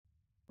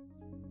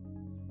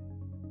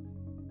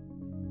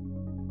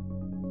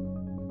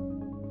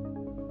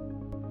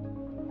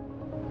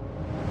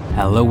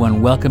Hello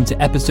and welcome to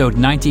episode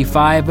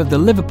 95 of the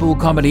Liverpool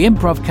Comedy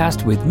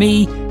Improvcast with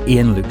me,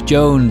 Iain Luke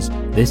Jones.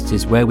 This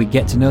is where we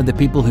get to know the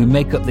people who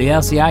make up the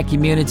LCI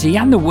community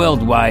and the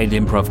worldwide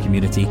improv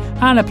community,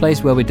 and a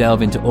place where we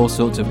delve into all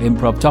sorts of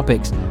improv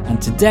topics.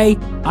 And today,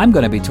 I'm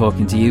going to be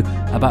talking to you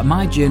about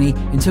my journey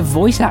into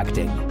voice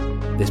acting.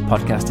 This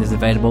podcast is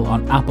available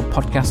on Apple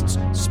Podcasts,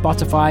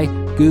 Spotify,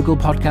 Google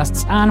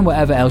Podcasts, and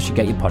wherever else you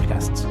get your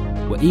podcasts.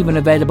 We're even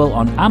available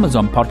on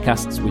Amazon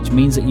Podcasts, which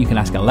means that you can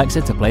ask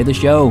Alexa to play the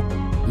show.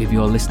 If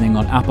you're listening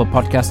on Apple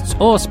Podcasts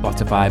or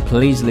Spotify,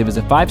 please leave us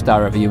a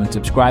 5-star review and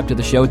subscribe to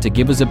the show to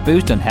give us a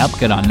boost and help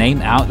get our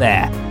name out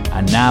there.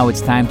 And now it's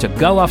time to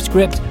go off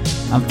script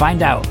and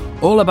find out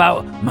all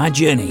about my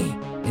journey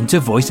into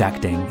voice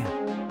acting.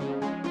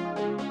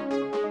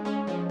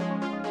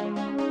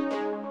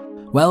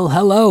 Well,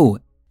 hello.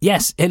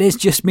 Yes, it is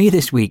just me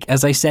this week,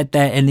 as I said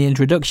there in the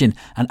introduction,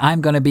 and I'm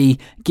going to be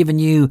giving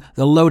you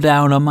the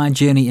lowdown on my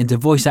journey into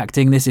voice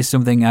acting. This is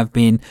something I've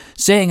been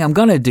saying I'm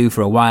going to do for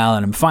a while,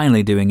 and I'm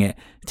finally doing it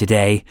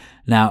today.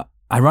 Now,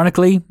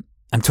 ironically,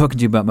 I'm talking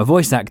to you about my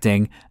voice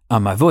acting,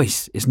 and my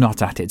voice is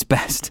not at its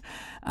best.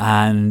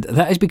 And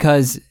that is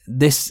because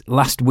this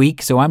last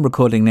week, so I'm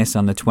recording this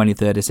on the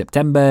 23rd of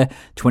September,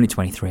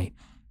 2023.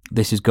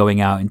 This is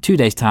going out in 2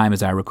 days' time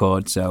as I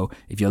record, so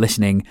if you're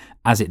listening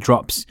as it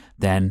drops,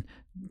 then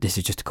this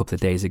is just a couple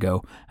of days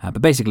ago.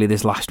 But basically,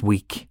 this last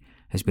week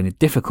has been a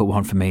difficult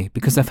one for me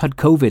because I've had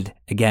COVID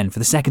again for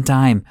the second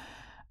time.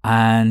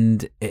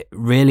 And it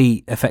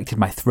really affected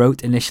my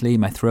throat initially,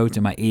 my throat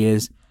and my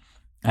ears.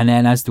 And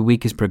then as the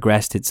week has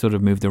progressed, it's sort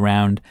of moved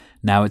around.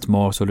 Now it's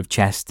more sort of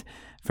chest,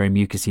 very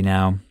mucousy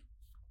now,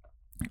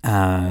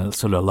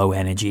 sort of low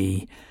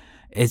energy.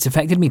 It's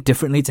affected me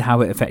differently to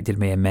how it affected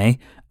me in May.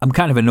 I'm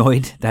kind of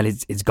annoyed that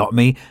it's got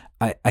me.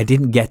 I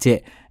didn't get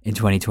it in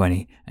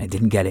 2020. I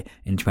didn't get it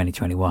in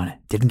 2021.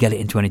 Didn't get it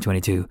in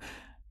 2022.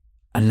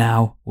 And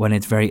now when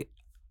it's very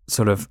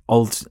sort of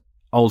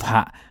old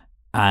hat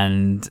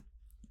and,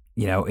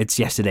 you know, it's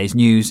yesterday's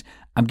news,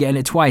 I'm getting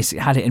it twice.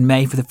 I had it in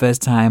May for the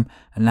first time,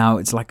 and now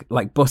it's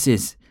like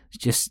buses.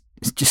 It's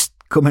just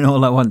coming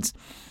all at once.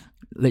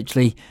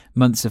 Literally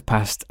months have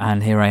passed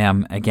and here I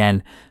am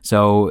again.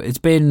 So it's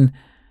been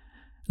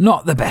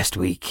not the best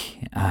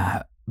week,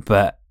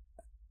 but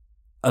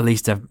at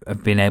least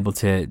I've been able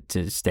to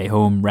stay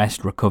home,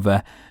 rest,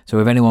 recover. So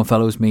if anyone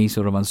follows me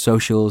sort of on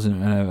socials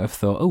and I've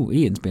thought, oh,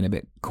 Ian's been a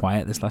bit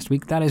quiet this last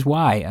week, that is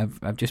why.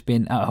 I've just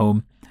been at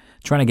home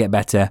trying to get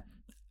better,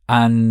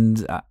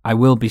 and I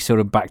will be sort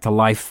of back to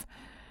life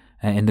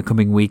in the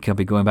coming week. I'll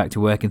be going back to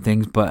work and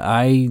things, but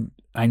I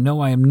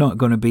know I am not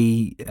going to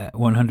be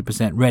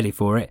 100% ready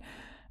for it.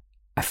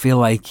 I feel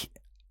like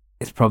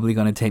it's probably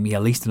going to take me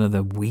at least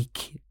another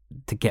week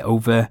to get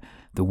over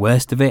the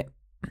worst of it,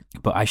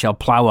 but I shall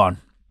plow on.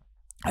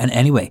 And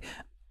anyway,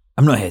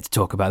 I'm not here to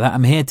talk about that.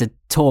 I'm here to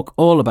talk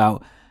all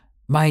about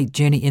my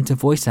journey into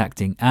voice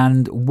acting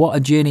and what a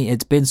journey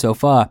it's been so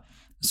far.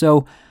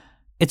 So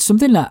it's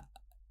something that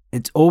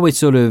it's always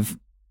sort of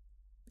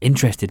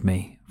interested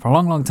me for a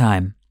long, long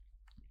time.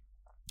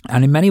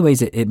 And in many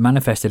ways, it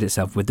manifested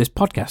itself with this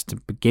podcast to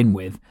begin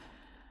with.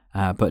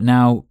 But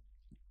now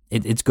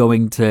it's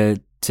going to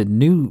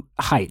new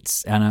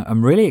heights, and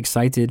I'm really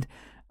excited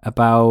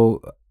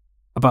about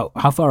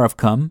how far I've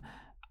come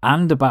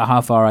and about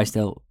how far I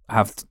still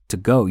have to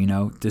go. You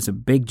know, there's a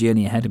big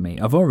journey ahead of me.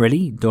 I've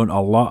already done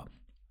a lot.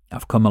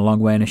 I've come a long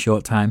way in a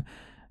short time,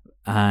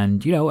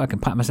 and, you know, I can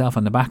pat myself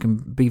on the back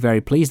and be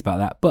very pleased about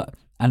that. But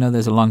I know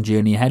there's a long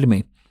journey ahead of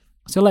me.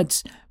 So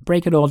let's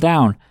break it all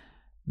down.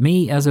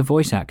 Me as a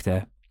voice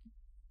actor,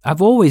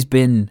 I've always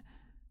been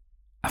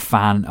a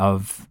fan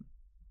of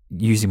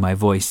using my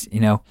voice. You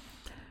know,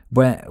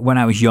 when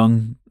I was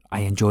young, I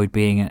enjoyed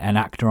being an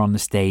actor on the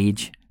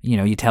stage. You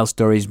know, you tell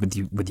stories with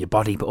your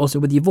body, but also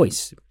with your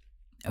voice.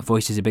 A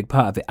voice is a big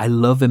part of it. I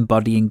love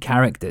embodying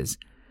characters.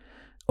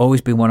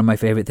 Always been one of my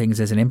favorite things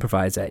as an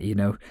improviser, you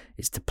know,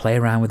 is to play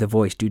around with the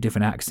voice, do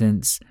different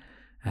accents,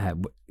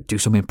 do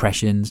some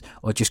impressions,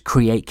 or just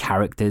create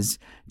characters,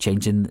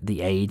 changing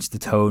the age, the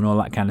tone, all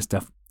that kind of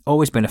stuff.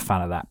 Always been a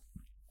fan of that.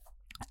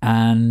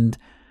 And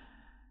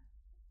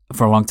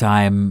for a long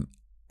time,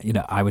 you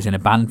know, I was in a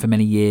band for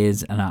many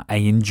years, and I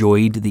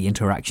enjoyed the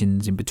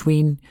interactions in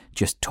between,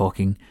 just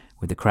talking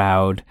with the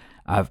crowd.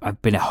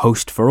 I've been a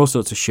host for all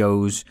sorts of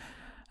shows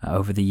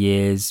over the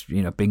years,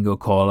 you know, bingo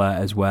caller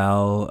as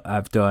well.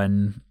 I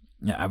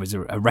was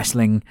a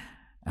wrestling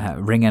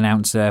ring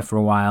announcer for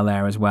a while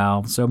there as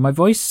well. So my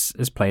voice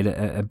has played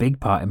a big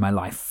part in my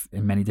life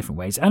in many different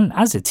ways. And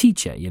as a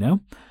teacher, you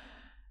know,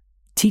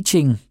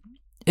 teaching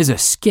is a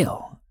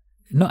skill.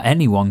 Not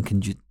anyone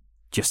can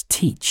just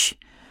teach.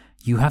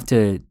 You have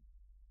to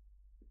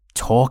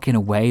talk in a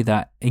way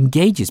that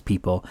engages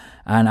people.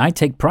 And I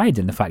take pride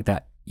in the fact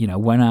that, you know,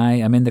 when I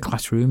am in the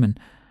classroom and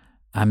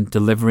I'm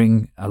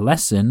delivering a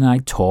lesson, I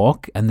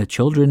talk, and the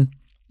children,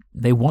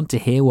 they want to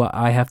hear what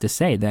I have to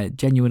say. They're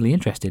genuinely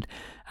interested.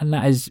 And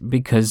that is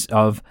because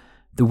of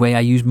the way I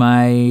use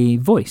my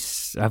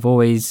voice. I've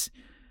always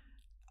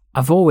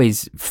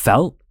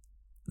felt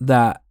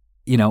that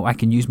I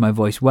can use my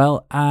voice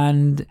well,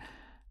 and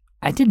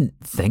I didn't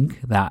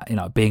think that,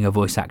 being a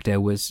voice actor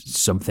was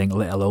something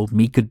little old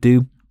me could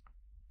do.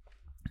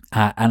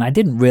 And I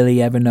didn't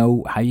really ever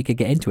know how you could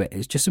get into it.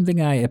 It's just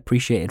something I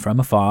appreciated from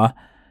afar.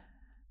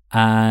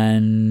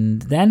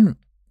 And then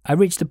I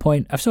reached a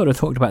point, I've sort of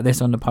talked about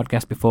this on the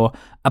podcast before,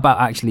 about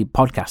actually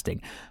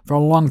podcasting. For a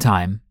long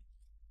time,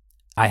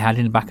 I had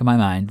in the back of my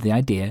mind the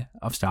idea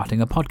of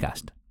starting a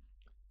podcast.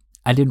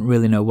 I didn't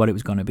really know what it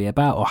was going to be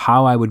about or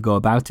how I would go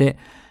about it.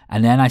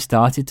 And then I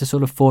started to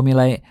sort of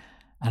formulate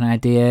an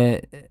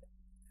idea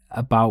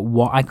about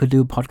what I could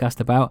do a podcast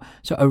about.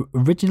 So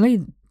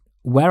originally,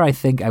 where I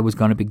think I was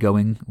going to be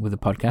going with the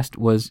podcast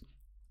was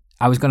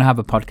I was going to have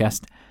a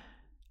podcast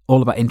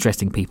all about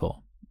interesting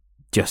people.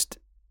 Just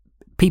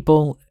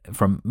people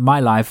from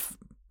my life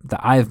that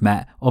I've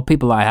met, or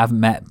people I haven't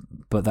met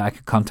but that I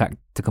could contact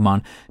to come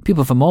on.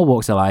 People from all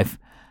walks of life.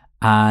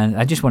 And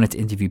I just wanted to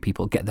interview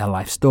people, get their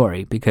life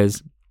story,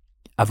 because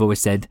I've always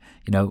said,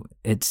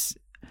 it's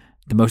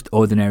the most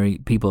ordinary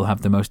people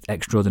have the most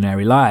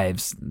extraordinary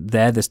lives.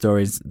 They're the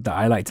stories that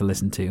I like to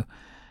listen to.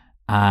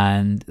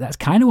 And that's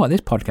kind of what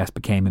this podcast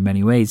became in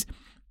many ways.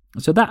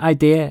 So that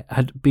idea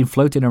had been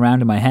floating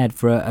around in my head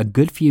for a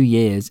good few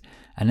years.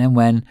 And then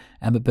when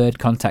Emma Bird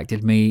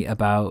contacted me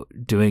about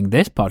doing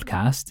this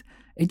podcast,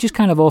 it just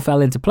kind of all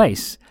fell into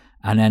place.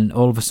 And then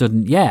all of a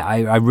sudden,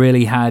 I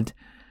really had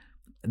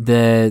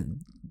the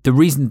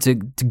reason to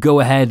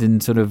go ahead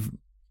and sort of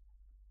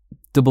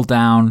double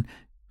down,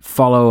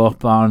 follow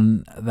up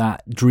on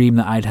that dream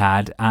that I'd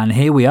had. And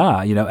here we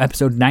are,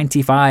 episode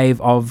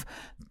 95 of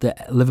the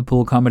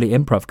Liverpool Comedy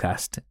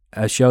Improvcast,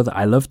 a show that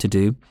I love to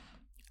do.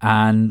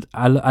 And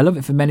I love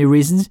it for many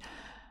reasons.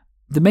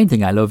 The main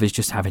thing I love is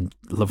just having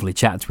lovely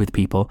chats with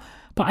people.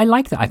 But I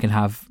like that I can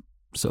have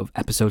sort of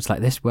episodes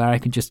like this where I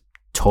can just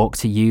talk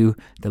to you,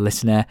 the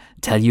listener,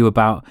 tell you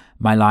about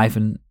my life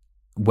and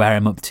where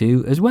I'm up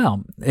to as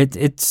well.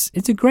 It's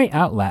a great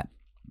outlet.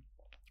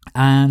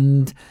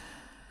 And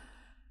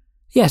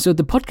so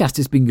the podcast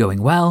has been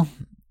going well.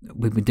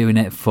 We've been doing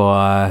it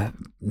for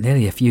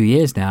nearly a few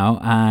years now.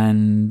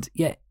 And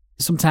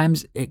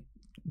sometimes it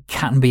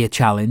can be a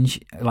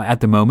challenge. Like at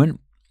the moment,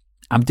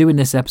 I'm doing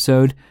this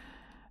episode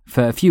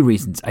for a few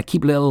reasons. I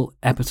keep little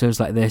episodes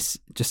like this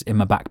just in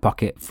my back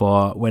pocket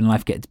for when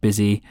life gets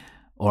busy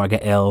or I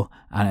get ill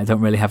and I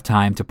don't really have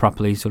time to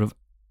properly sort of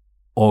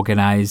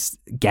organize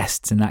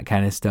guests and that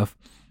kind of stuff.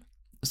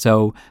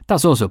 So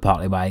that's also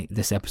partly why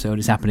this episode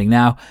is happening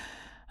now,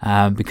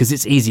 because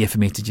it's easier for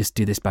me to just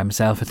do this by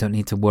myself. I don't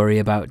need to worry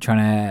about trying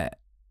to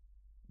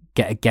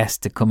get a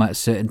guest to come at a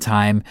certain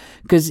time,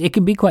 because it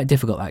can be quite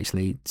difficult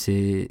actually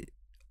to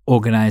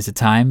organize a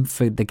time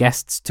for the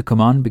guests to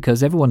come on,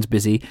 because everyone's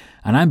busy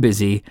and I'm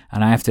busy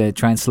and I have to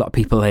try and slot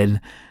people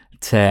in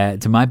to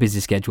my busy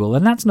schedule,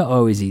 and that's not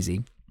always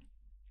easy.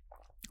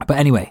 But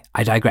anyway,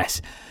 I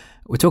digress.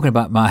 We're talking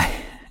about my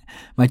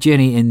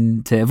journey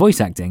into voice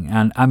acting,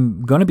 and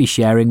I'm going to be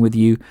sharing with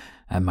you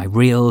my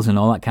reels and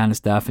all that kind of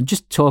stuff, and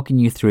just talking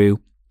you through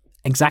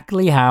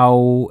exactly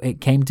how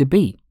it came to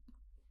be.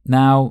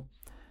 Now,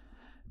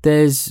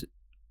 there's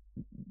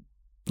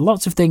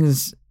lots of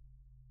things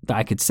that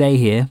I could say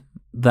here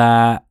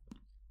that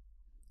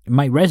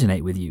might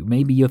resonate with you.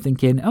 Maybe you're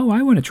thinking, oh,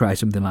 I want to try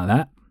something like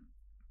that.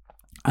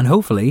 And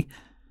hopefully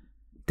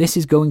this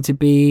is going to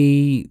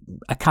be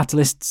a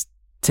catalyst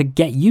to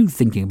get you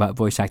thinking about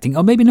voice acting,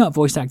 or maybe not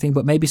voice acting,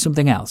 but maybe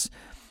something else.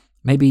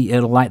 Maybe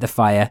it'll light the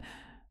fire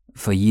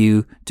for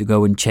you to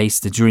go and chase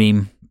the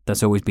dream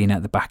that's always been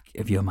at the back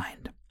of your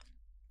mind.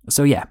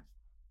 So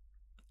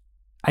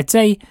I'd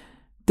say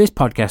this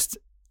podcast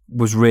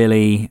was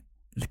really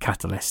the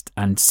catalyst.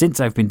 And since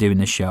I've been doing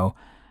this show,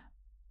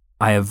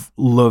 I have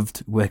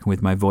loved working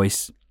with my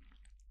voice,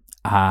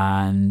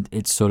 and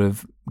it's sort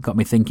of got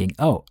me thinking,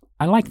 oh,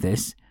 I like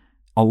this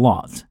a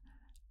lot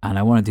and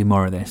I want to do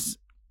more of this.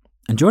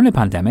 And during the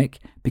pandemic,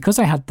 because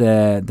I had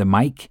the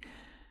mic,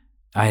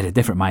 I had a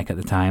different mic at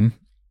the time,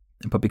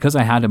 but because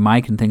I had a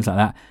mic and things like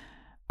that,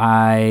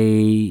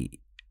 I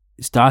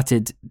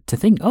started to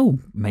think, oh,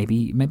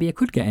 maybe I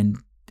could get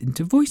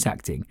into voice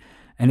acting.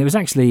 And it was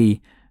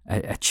actually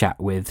a chat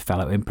with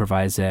fellow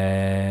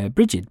improviser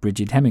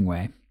Bridget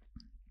Hemingway,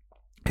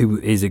 who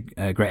is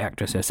a great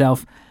actress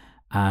herself,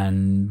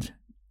 and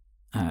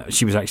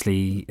she was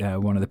actually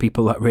one of the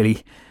people that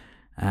really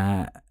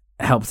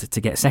helped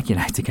to get Seki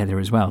and I together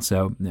as well.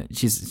 So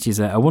she's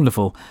a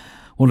wonderful,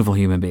 wonderful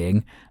human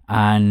being,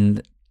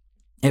 and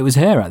it was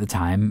her at the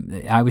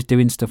time. I was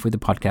doing stuff with the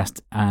podcast,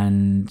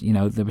 and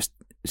there was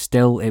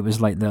still, it was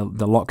like the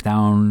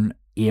lockdown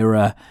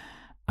era.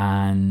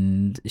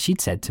 And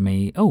she'd said to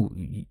me, oh,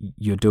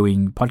 you're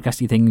doing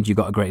podcasty things, you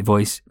got a great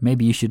voice,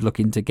 maybe you should look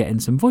into getting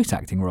some voice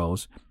acting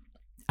roles.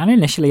 And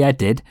initially I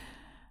did,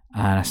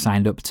 and I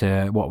signed up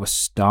to what was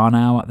Star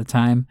Now at the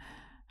time,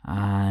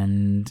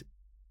 and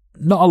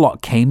not a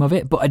lot came of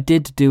it, but I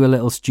did do a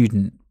little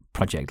student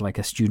project, like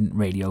a student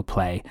radio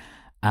play,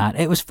 and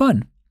it was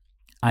fun.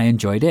 I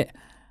enjoyed it.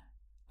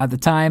 At the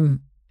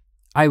time,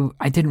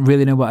 I didn't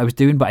really know what I was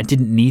doing, but I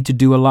didn't need to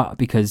do a lot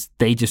because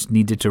they just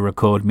needed to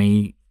record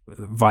me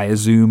via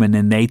Zoom, and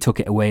then they took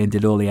it away and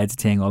did all the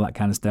editing, all that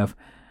kind of stuff.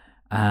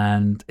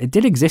 And it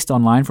did exist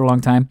online for a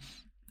long time.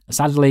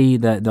 Sadly,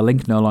 the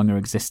link no longer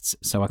exists,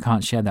 so I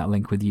can't share that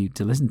link with you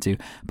to listen to.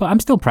 But I'm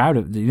still proud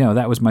of,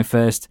 that was my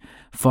first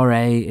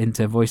foray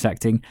into voice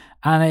acting,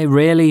 and it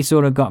really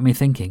sort of got me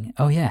thinking,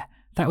 oh yeah,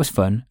 that was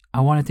fun. I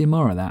want to do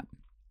more of that.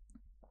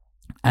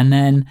 And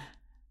then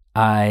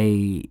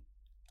I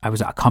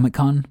was at a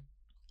Comic-Con,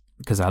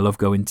 because I love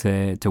going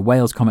to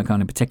Wales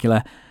Comic-Con in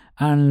particular,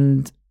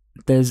 and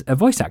there's a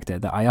voice actor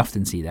that I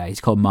often see there.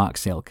 He's called Mark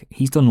Silk.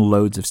 He's done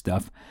loads of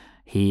stuff.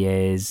 He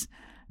is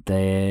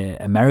the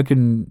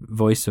American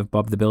voice of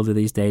Bob the Builder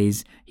these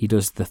days. He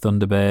does the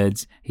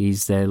Thunderbirds.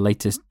 He's the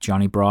latest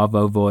Johnny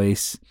Bravo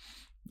voice.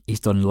 He's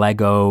done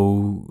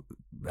Lego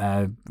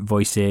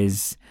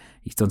voices.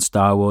 He's done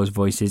Star Wars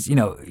voices.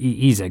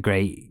 He's a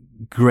great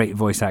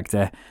voice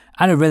actor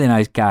and a really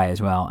nice guy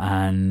as well.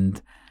 And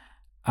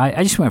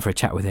I just went for a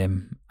chat with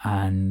him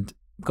and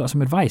got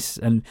some advice.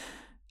 And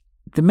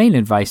the main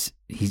advice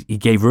he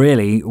gave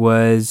really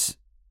was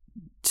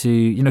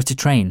to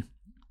train.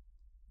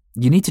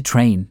 You need to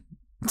train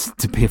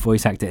to be a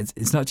voice actor.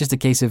 It's not just a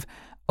case of,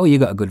 oh, you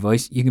got a good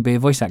voice, you can be a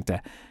voice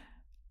actor.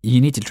 You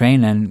need to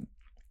train, and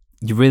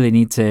you really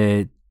need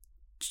to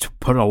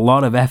put a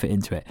lot of effort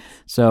into it.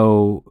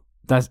 So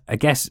that's, I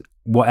guess,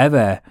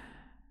 whatever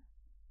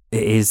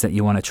it is that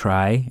you want to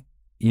try,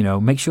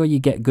 make sure you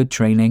get good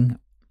training.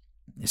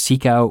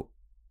 Seek out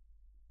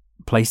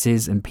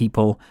places and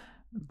people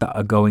that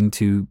are going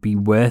to be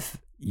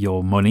worth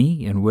your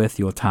money and worth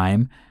your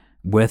time,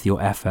 worth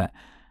your effort.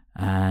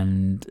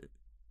 And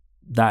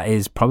that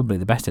is probably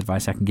the best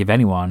advice I can give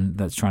anyone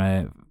that's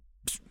trying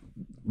to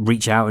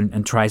reach out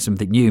and try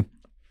something new.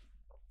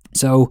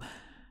 So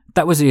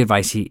that was the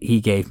advice he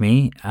gave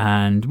me,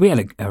 and we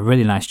had a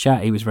really nice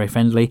chat. He was very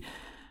friendly,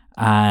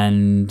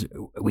 and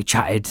we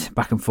chatted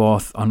back and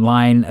forth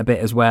online a bit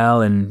as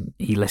well, and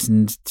he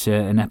listened to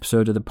an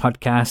episode of the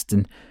podcast,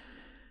 and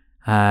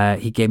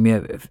he gave me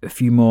a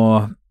few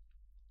more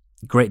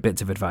great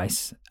bits of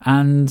advice,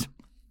 and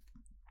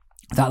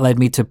that led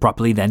me to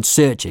properly then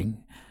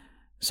searching.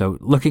 So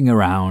looking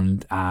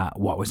around at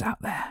what was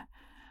out there.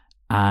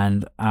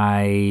 And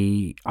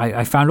I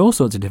found all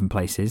sorts of different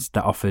places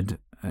that offered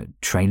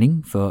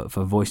training for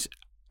voice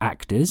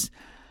actors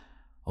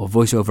or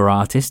voiceover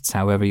artists,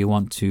 however you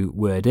want to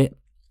word it.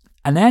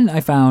 And then I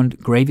found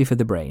Gravy for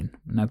the Brain.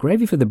 Now,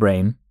 Gravy for the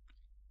Brain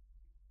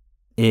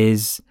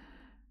is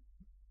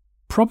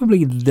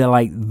probably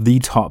the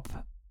top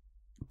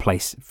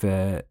place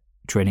for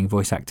training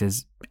voice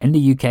actors in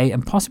the UK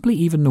and possibly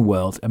even the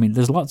world. I mean,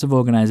 there's lots of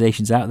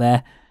organisations out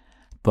there,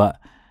 but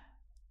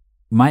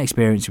my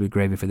experience with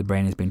Gravy for the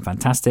Brain has been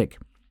fantastic.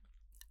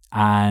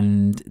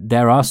 And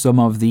there are some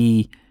of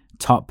the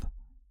top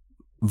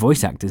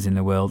voice actors in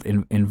the world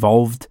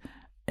involved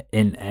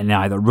in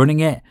either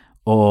running it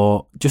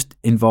or just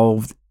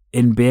involved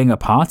in being a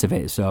part of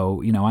it.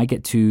 So, I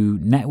get to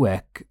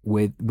network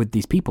with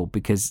these people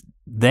because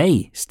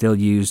they still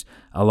use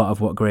a lot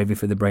of what Gravy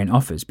for the Brain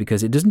offers,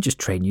 because it doesn't just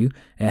train you,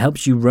 it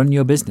helps you run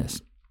your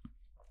business.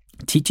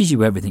 It teaches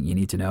you everything you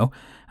need to know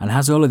and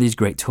has all of these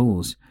great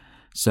tools.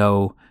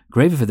 So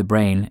Gravy for the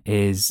Brain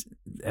is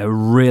a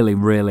really,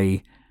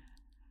 really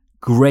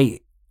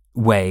great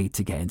way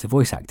to get into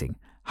voice acting.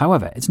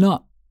 However, it's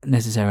not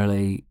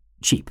necessarily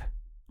cheap.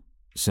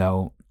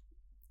 So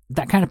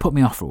that kind of put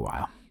me off for a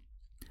while.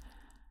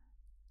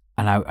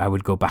 And I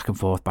would go back and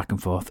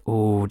forth.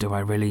 Oh, do I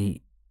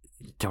really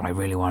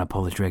want to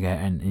pull the trigger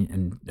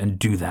and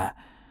do that?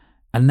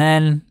 And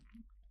then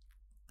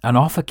an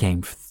offer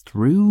came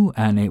through,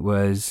 and it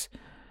was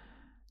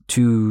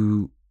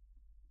to,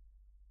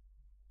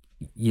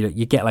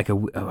 you get like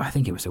I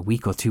think it was a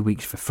week or 2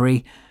 weeks for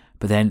free.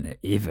 But then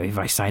if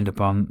I signed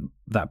up on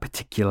that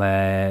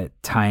particular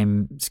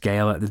time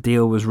scale that the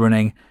deal was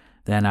running,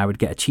 then I would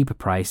get a cheaper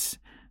price,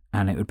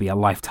 and it would be a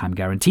lifetime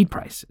guaranteed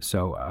price.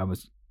 So I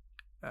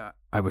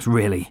was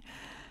really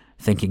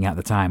thinking at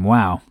the time,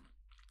 wow,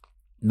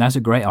 that's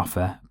a great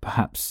offer.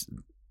 Perhaps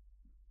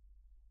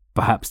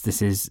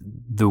this is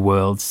the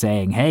world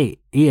saying, hey,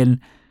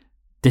 Iain,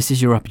 this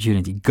is your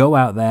opportunity. Go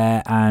out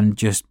there and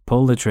just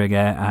pull the trigger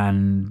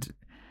and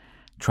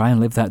try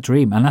and live that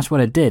dream. And that's what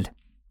I did.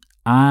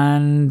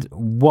 And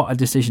what a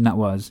decision that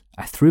was.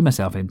 I threw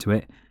myself into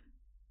it.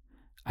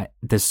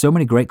 There's so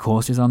many great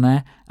courses on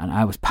there, and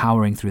I was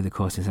powering through the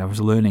courses. I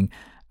was learning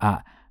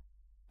at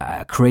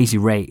a crazy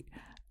rate.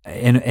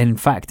 In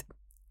fact,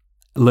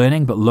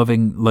 learning but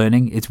loving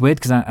learning. It's weird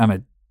because I'm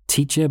a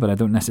teacher, but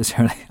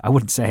I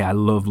wouldn't say I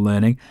love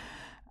learning.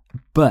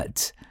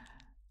 But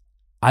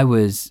I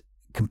was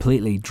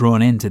completely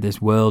drawn into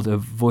this world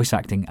of voice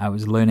acting. I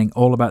was learning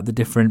all about the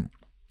different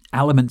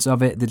elements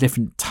of it, the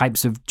different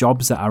types of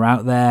jobs that are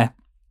out there,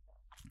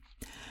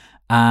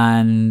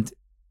 and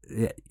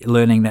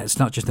learning that it's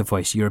not just a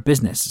voice, you're a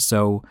business.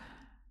 So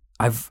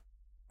I've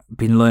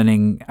been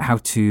learning how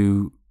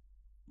to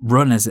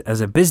run as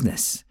a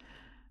business,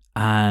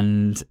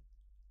 and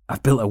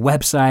I've built a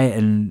website,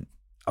 and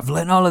I've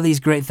learned all of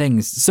these great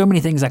things. So many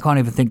things I can't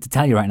even think to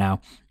tell you right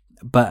now.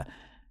 But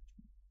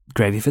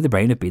Gravy for the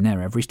Brain have been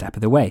there every step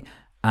of the way.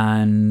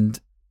 And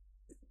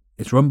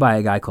it's run by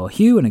a guy called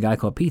Hugh and a guy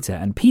called Peter.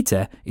 And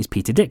Peter is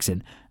Peter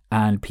Dixon.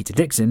 And Peter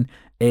Dixon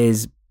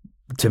is,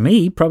 to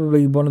me,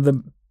 probably one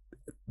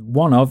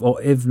of,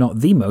 or if not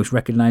the most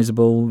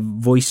recognisable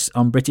voice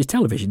on British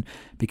television.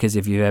 Because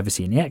if you've ever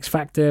seen The X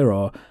Factor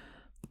or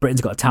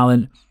Britain's Got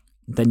Talent,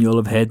 then you'll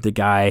have heard the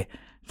guy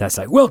that's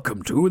like,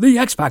 welcome to The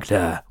X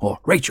Factor, or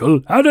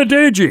Rachel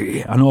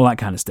Adedeji, and all that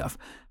kind of stuff.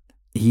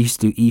 He used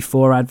to do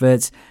E4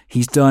 adverts.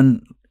 He's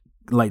done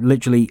like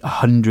literally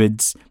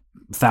hundreds,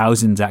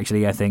 thousands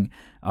actually, I think,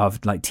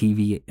 of like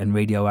TV and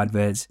radio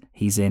adverts.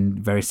 He's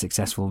in very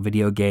successful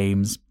video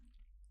games.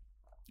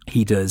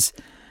 He does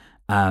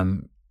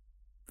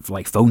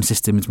like phone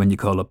systems when you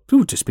call up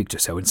to speak to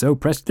so-and-so,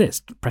 press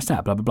this, press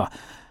that, blah, blah, blah.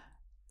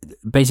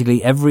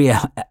 Basically every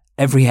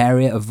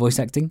area of voice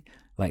acting,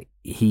 like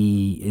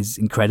he is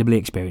incredibly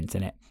experienced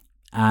in it.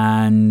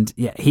 And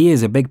yeah, he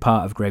is a big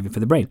part of Gravy for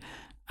the Brain.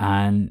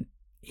 And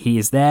he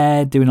is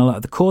there doing a lot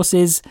of the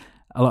courses.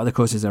 A lot of the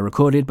courses are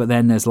recorded, but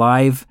then there's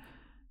live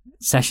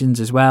sessions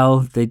as well.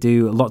 They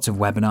do lots of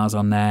webinars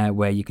on there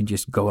where you can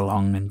just go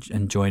along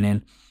and join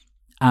in.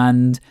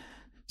 And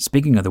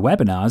speaking of the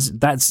webinars,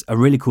 that's a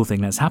really cool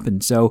thing that's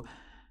happened. So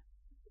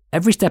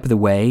every step of the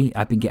way,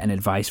 I've been getting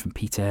advice from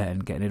Peter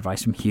and getting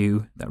advice from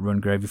Hugh that run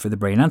Gravy for the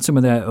Brain and some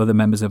of the other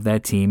members of their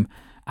team,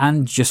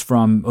 and just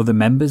from other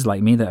members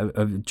like me that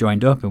have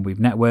joined up, and we've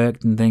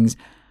networked and things.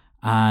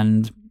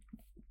 And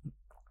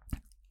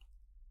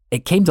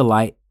it came to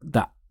light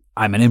that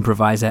I'm an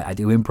improviser. I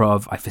do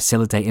improv. I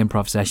facilitate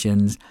improv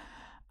sessions.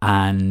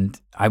 And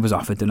I was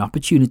offered an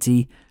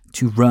opportunity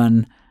to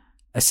run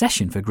a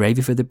session for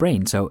Gravy for the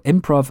Brain. So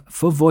improv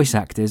for voice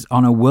actors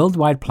on a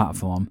worldwide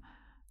platform.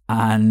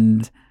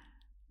 And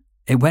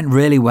it went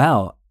really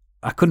well.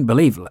 I couldn't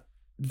believe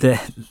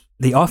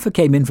the offer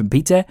came in from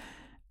Peter,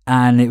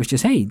 and it was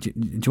just, hey, do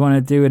you want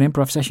to do an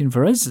improv session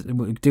for us?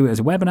 We'll do it as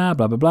a webinar,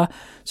 blah, blah, blah.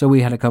 So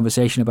we had a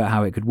conversation about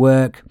how it could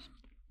work.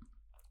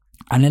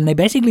 And then they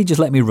basically just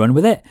let me run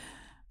with it.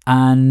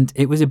 And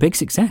it was a big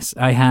success.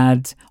 I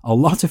had a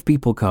lot of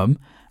people come,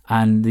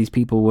 and these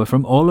people were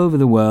from all over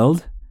the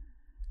world.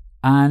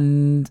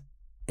 And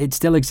it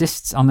still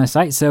exists on their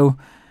site. So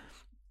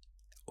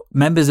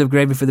members of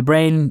Gravy for the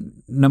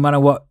Brain, no matter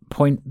what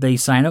point they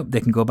sign up,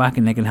 they can go back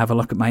and they can have a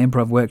look at my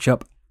improv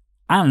workshop.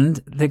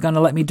 And they're going to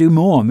let me do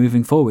more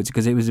moving forwards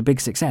because it was a big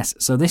success.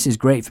 So this is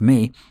great for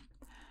me.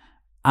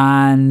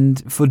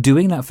 And for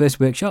doing that first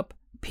workshop,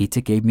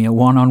 Peter gave me a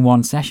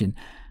one-on-one session.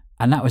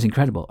 And that was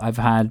incredible. I've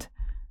had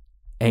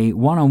a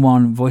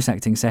one-on-one voice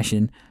acting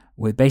session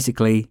with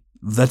basically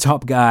the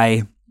top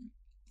guy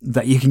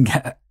that you can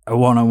get a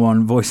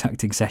one-on-one voice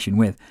acting session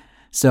with.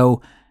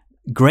 So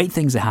great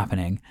things are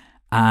happening.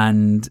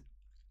 And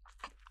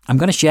I'm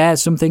going to share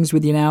some things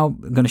with you now.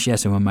 I'm going to share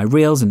some of my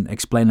reels and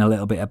explain a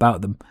little bit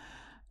about them.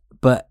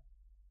 But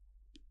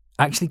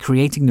actually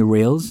creating the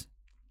reels,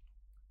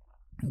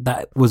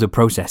 that was a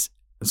process.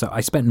 So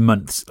I spent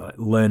months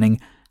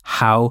learning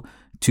how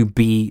to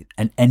be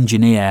an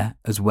engineer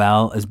as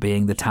well as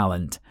being the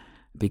talent.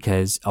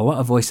 Because a lot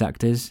of voice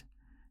actors,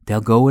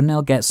 they'll go and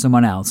they'll get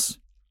someone else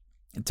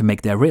to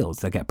make their reels.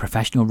 They'll get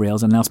professional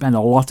reels and they'll spend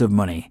a lot of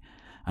money.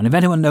 And if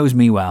anyone knows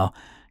me well,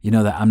 you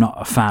know that I'm not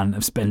a fan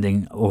of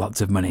spending lots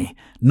of money.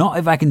 Not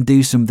if I can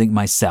do something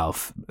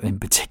myself in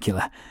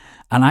particular.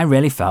 And I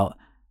really felt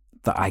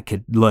that I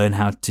could learn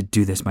how to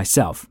do this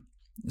myself.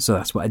 So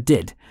that's what I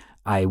did.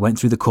 I went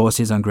through the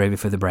courses on Gravy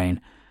for the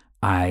Brain.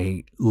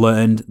 I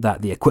learned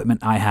that the equipment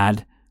I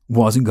had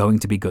wasn't going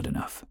to be good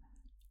enough.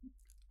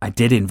 I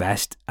did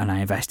invest, and I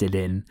invested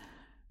in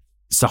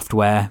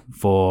software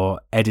for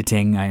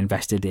editing. I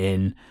invested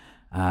in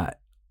a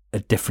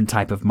different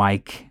type of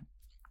mic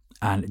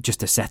and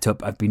just a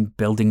setup. I've been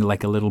building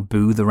like a little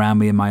booth around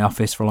me in my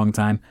office for a long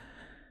time.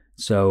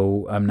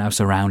 So I'm now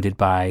surrounded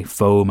by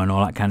foam and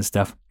all that kind of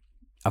stuff.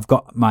 I've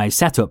got my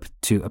setup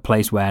to a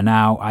place where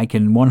now I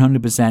can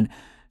 100%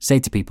 say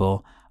to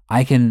people,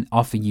 I can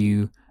offer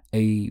you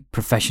a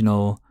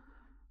professional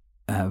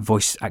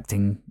voice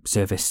acting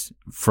service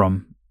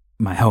from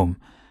my home.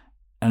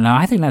 And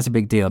I think that's a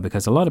big deal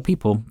because a lot of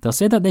people, they'll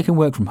say that they can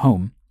work from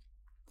home,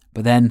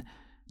 but then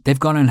they've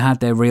gone and had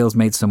their reels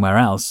made somewhere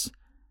else.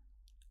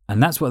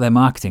 And that's what they're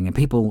marketing. And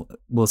people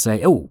will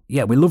say, oh,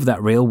 yeah, we love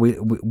that reel.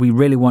 We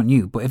really want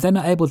you. But if they're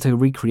not able to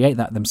recreate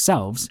that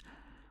themselves,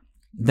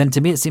 then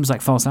to me it seems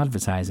like false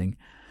advertising.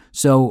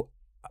 So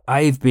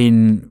I've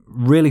been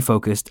really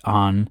focused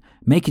on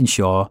making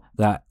sure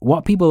that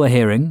what people are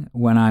hearing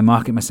when I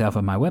market myself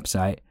on my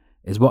website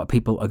is what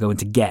people are going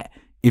to get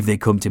if they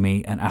come to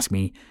me and ask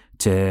me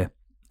to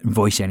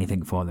voice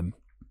anything for them.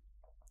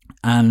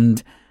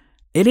 And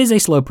it is a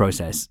slow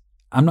process.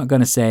 I'm not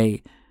going to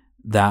say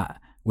that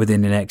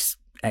within the next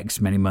X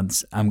many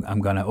months,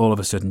 I'm going to all of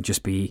a sudden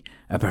just be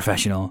a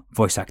professional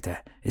voice actor.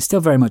 It's still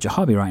very much a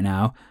hobby right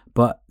now,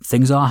 but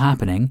things are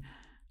happening.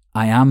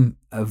 I am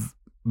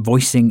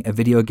voicing a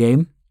video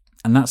game,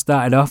 and that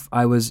started off,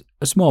 I was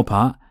a small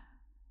part,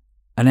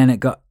 and then it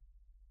got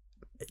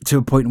to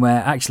a point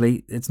where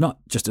actually it's not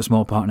just a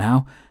small part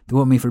now. They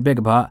want me for a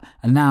bigger part,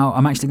 and now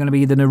I'm actually going to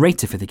be the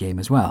narrator for the game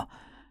as well,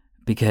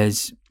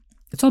 because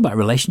it's all about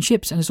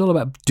relationships and it's all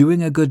about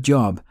doing a good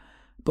job.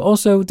 But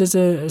also there's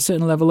a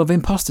certain level of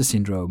imposter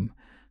syndrome.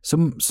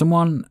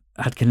 Someone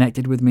had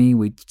connected with me.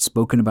 We'd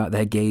spoken about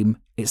their game.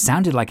 It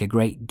sounded like a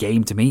great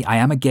game to me. I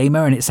am a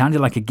gamer, and it sounded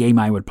like a game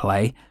I would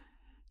play.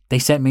 They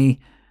sent me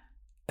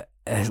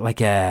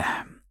like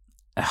a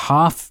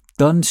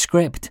half-done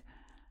script,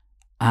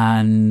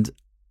 and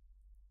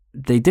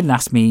they didn't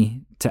ask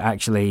me to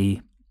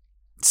actually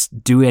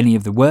do any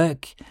of the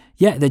work.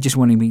 Yeah, they're just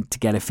wanting me to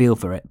get a feel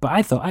for it. But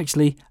I thought,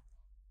 actually,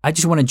 I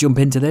just want to jump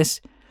into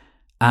this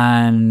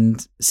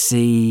and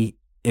see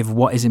if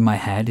what is in my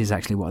head is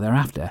actually what they're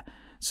after.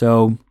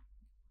 So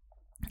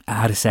I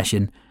had a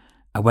session.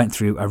 I went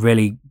through. I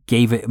really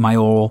gave it my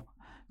all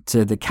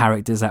to the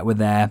characters that were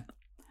there.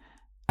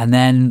 And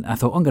then I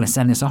thought, I'm going to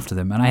send this off to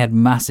them. And I had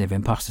massive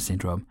imposter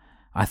syndrome.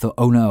 I thought,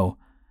 oh no,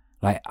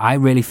 like I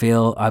really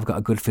feel I've got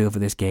a good feel for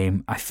this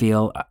game. I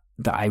feel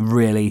that I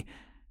really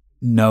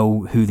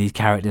know who these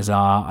characters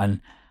are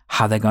and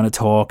how they're going to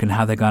talk and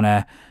how they're going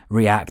to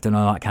react and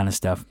all that kind of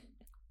stuff.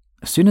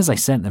 As soon as I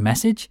sent the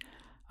message,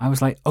 I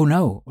was like, oh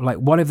no, like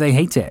what if they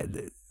hate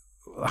it?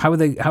 How are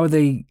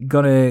they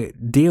going to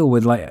deal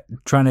with like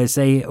trying to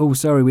say, oh,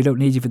 sorry, we don't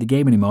need you for the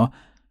game anymore?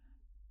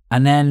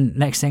 And then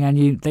next thing I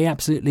knew, they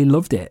absolutely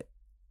loved it.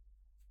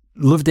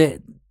 Loved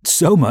it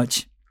so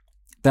much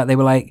that they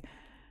were like,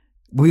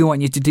 we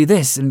want you to do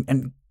this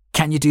and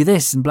can you do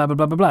this and blah, blah,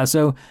 blah, blah, blah.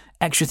 So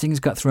extra things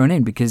got thrown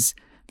in because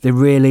they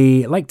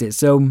really liked it.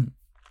 So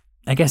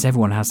I guess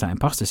everyone has that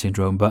imposter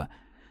syndrome, but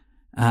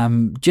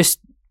we just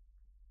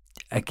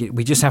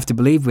have to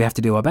believe, we have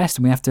to do our best,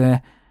 and we have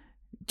to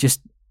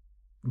just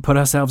put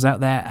ourselves out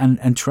there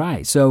and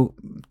try. So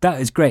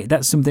that is great.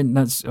 That's something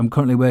I'm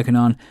currently working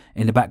on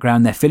in the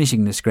background. They're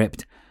finishing the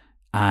script,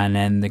 and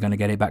then they're going to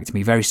get it back to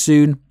me very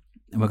soon,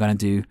 and we're going to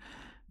do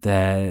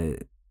the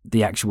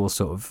actual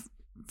sort of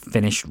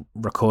finished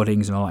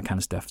recordings and all that kind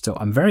of stuff. So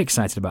I'm very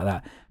excited about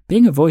that.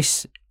 Being a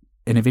voice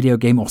in a video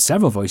game, or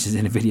several voices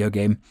in a video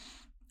game,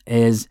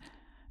 is,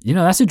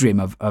 that's a dream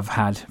I've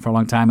had for a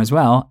long time as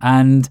well.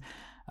 And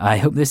I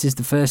hope this is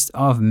the first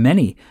of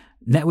many.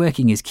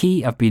 Networking is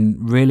key. I've been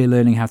really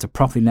learning how to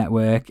properly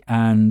network,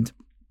 and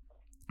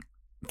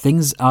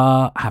things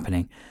are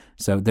happening.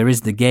 So there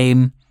is the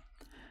game.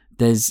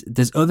 There's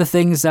other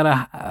things that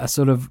are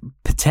sort of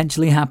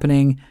potentially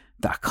happening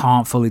that I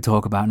can't fully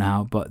talk about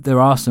now, but there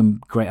are some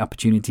great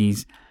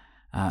opportunities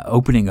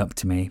opening up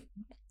to me.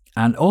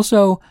 And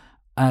also,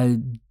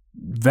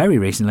 very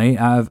recently,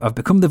 I've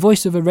become the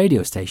voice of a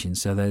radio station.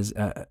 So there's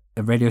a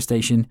radio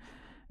station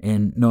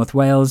in North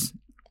Wales,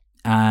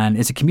 and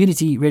it's a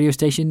community radio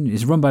station.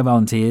 It's run by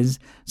volunteers.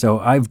 So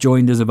I've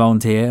joined as a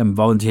volunteer. I'm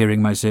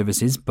volunteering my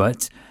services,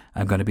 but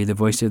I'm going to be the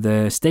voice of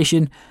the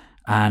station,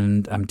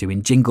 and I'm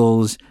doing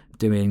jingles,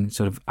 doing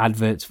sort of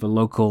adverts for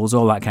locals,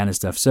 all that kind of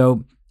stuff.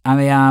 So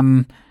I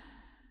am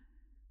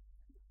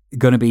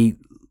going to be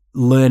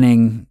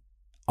learning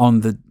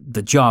on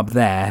the job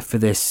there for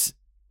this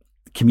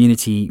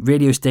community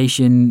radio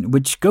station,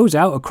 which goes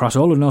out across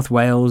all of North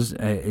Wales.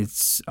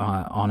 It's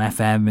on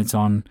FM, it's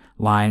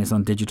online, it's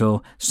on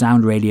digital,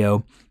 sound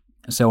radio.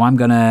 So I'm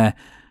going to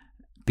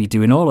be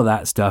doing all of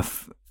that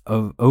stuff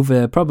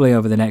probably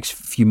over the next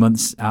few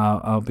months.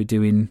 I'll be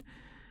doing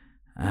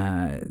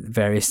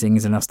various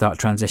things, and I'll start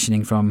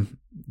transitioning from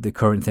the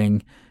current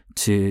thing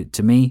to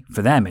me.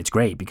 For them, it's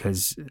great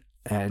because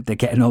they're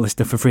getting all this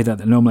stuff for free that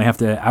they normally have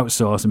to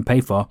outsource and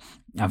pay for.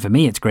 And for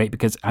me, it's great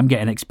because I'm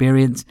getting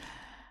experience,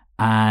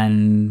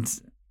 and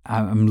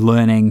I'm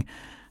learning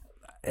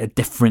a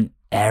different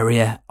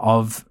area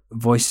of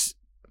voice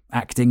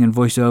acting and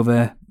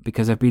voiceover,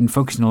 because I've been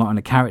focusing a lot on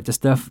the character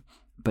stuff,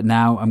 but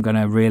now I'm going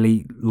to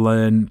really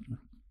learn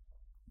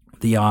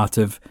the art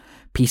of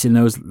piecing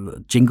those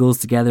jingles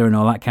together and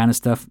all that kind of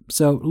stuff.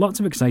 So lots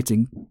of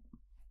exciting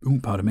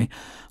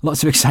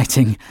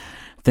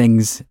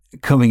things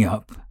coming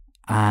up.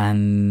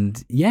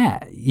 And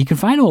yeah, you can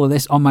find all of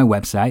this on my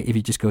website if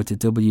you just go to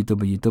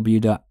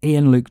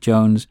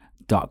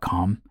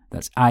www.iainlukejones.com.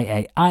 That's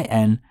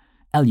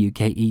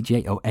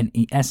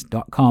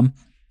IAINLUKEJONES.com.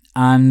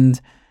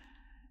 And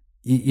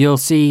you'll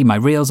see my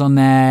reels on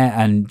there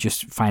and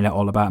just find out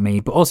all about me.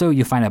 But also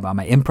you'll find out about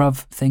my improv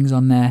things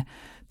on there.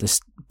 There's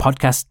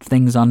podcast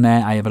things on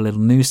there. I have a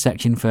little news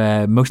section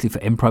mostly for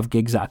improv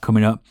gigs that are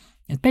coming up.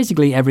 It's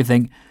basically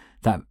everything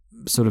that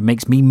sort of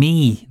makes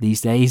me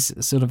these days,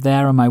 sort of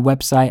there on my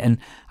website. And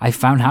I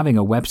found having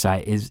a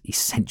website is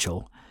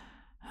essential.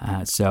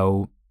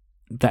 So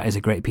that is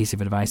a great piece of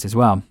advice as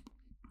well.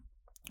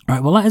 All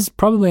right, well, that is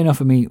probably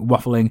enough of me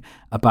waffling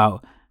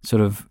about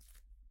sort of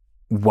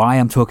why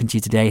I'm talking to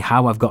you today,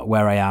 how I've got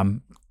where I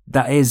am.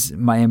 That is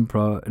my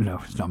improv. No,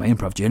 it's not my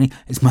improv journey.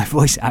 It's my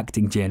voice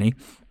acting journey.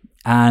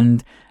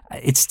 And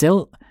it's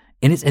still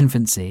in its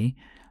infancy,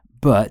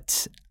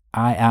 but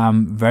I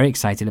am very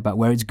excited about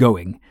where it's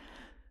going.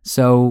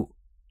 So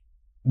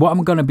what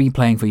I'm going to be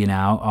playing for you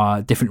now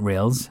are different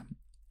reels.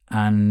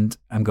 and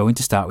I'm going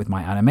to start with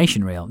my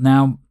animation reel.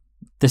 Now,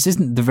 this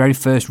isn't the very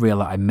first reel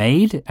that I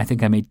made. I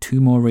think I made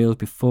 2 more reels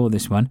before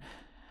this one,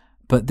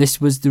 but this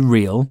was the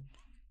reel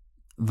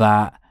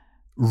that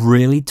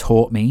really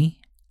taught me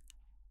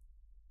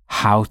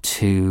how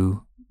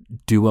to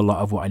do a lot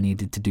of what I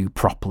needed to do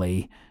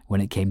properly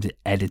when it came to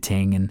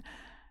editing and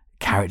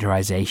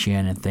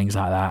characterization and things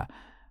like that.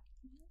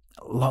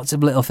 Lots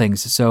of little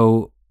things.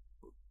 So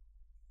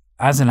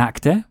as an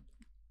actor,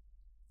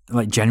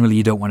 like generally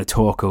you don't want to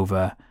talk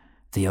over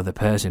the other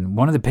person.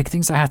 One of the big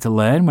things I had to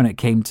learn when it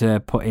came to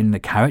putting the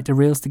character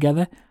reels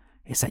together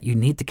is that you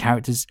need the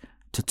characters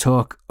to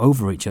talk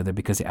over each other,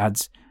 because it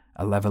adds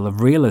a level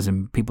of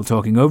realism, people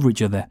talking over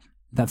each other.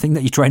 That thing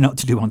that you try not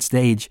to do on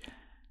stage.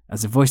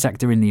 As a voice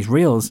actor in these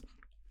reels,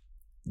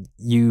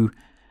 you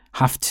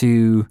have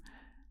to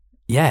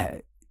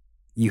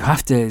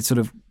sort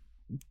of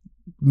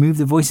move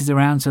the voices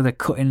around so they're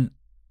cutting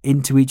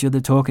into each other,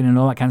 talking and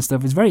all that kind of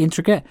stuff. It's very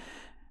intricate.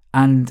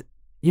 And,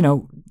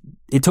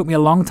 it took me a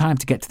long time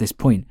to get to this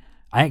point.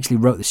 I actually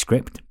wrote the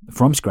script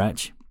from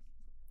scratch.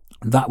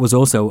 That was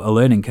also a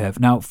learning curve.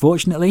 Now,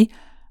 fortunately,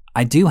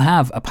 I do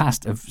have a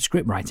past of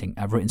script writing.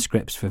 I've written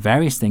scripts for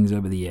various things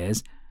over the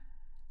years.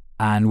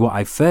 And what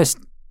I first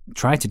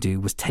tried to do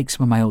was take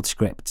some of my old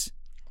scripts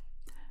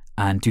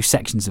and do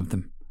sections of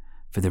them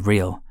for the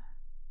reel.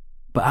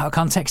 But out of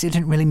context, it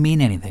didn't really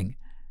mean anything.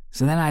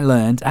 So then I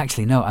learned,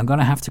 actually, no, I'm going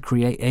to have to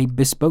create a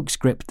bespoke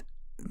script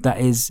that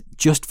is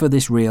just for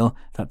this reel,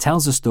 that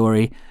tells a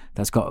story,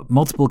 that's got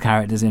multiple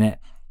characters in it.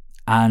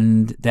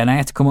 And then I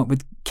had to come up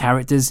with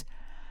characters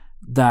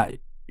that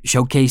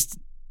showcased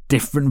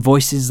different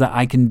voices that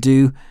I can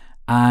do.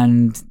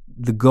 And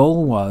the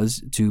goal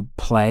was to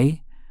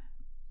play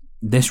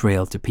this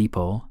reel to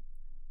people,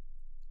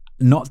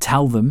 not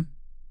tell them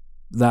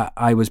that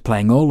I was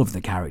playing all of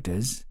the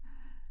characters,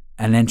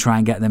 and then try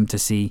and get them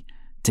to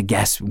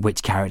guess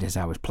which characters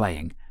I was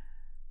playing.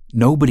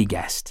 Nobody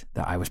guessed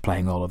that I was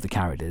playing all of the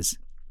characters.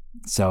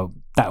 So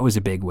that was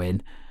a big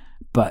win.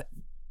 But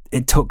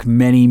it took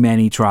many,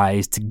 many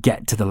tries to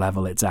get to the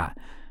level it's at.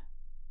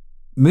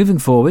 Moving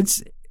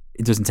forwards,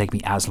 it doesn't take me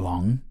as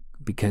long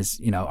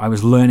because, I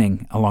was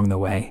learning along the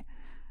way.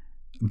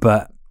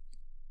 But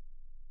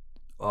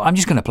I'm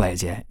just going to play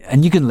it, yeah.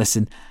 And you can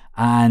listen.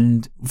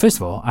 And first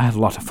of all, I had a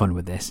lot of fun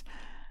with this.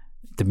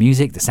 The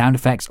music, the sound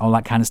effects, all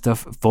that kind of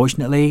stuff.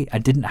 Fortunately, I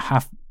didn't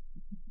have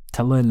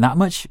to learn that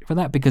much for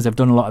that because I've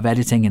done a lot of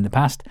editing in the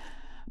past.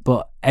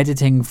 But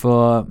editing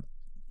for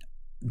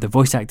the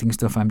voice acting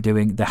stuff I'm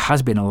doing, there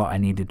has been a lot I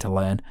needed to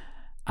learn.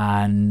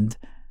 And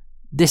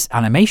this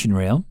animation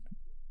reel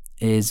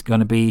is going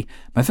to be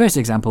my first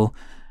example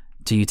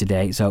to you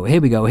today. So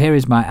here we go. Here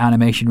is my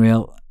animation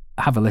reel.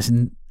 Have a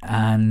listen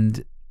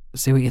and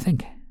see what you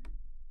think.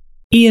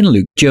 Iain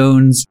Luke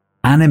Jones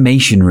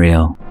animation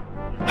reel.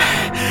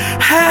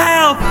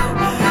 Help!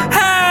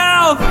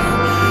 Help!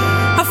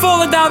 I've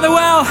fallen down the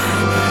well.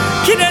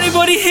 Can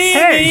anybody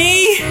hear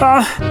me?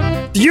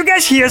 Do you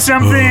guys hear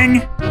something?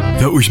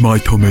 That was my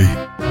tummy.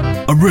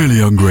 I'm really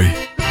hungry.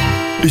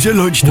 Is it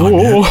lunchtime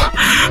yet?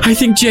 I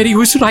think Jerry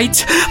was right.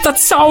 That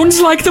sounds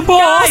like the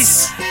boss.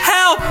 Guys,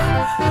 help!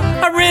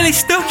 I'm really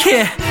stuck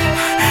here.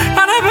 And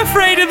I'm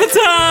afraid of the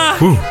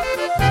dark. Oh,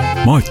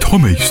 my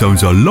tummy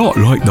sounds a lot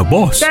like the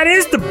boss. That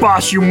is the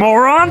boss, you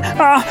moron.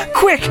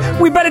 Quick,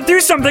 we better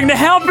do something to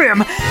help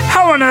him.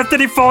 How on earth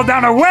did he fall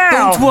down a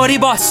well? Don't worry,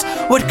 boss.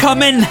 We're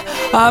coming.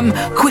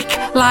 Quick,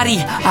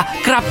 laddie,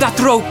 grab that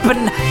rope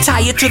and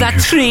tie it to that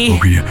tree.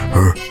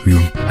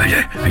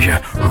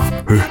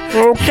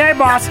 Okay,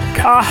 boss.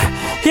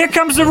 Here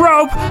comes the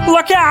rope.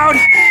 Look out.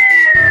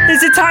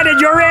 Is it tied at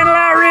your end,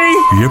 Larry?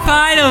 Yep.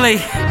 Finally,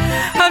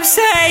 I'm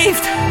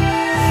saved.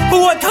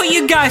 But what took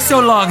you guys so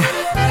long?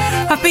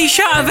 I've been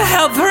shouting for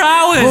help for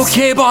hours.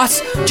 Okay,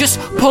 boss. Just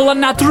pull on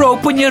that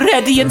rope when you're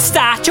ready and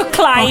start your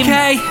climb.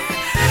 Okay.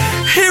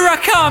 Here I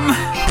come.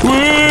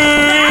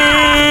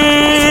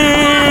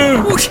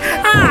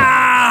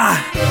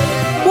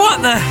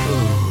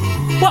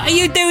 What are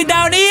you doing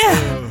down here?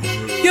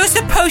 You're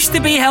supposed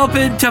to be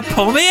helping to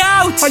pull me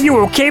out. Are you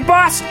okay,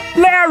 boss?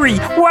 Larry,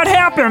 what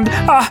happened?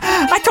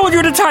 I told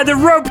you to tie the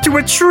rope to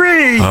a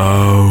tree.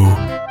 Oh,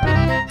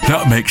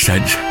 that makes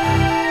sense.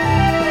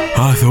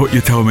 I thought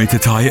you told me to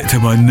tie it to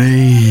my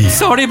knee.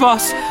 Sorry,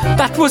 boss.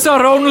 That was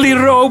our only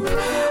rope.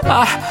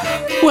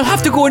 We'll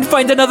have to go and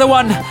find another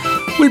one.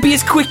 We'll be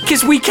as quick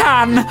as we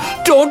can.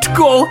 Don't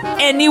go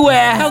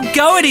anywhere. Don't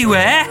go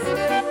anywhere?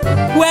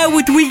 Where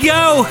would we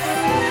go?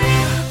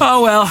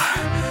 Oh, well.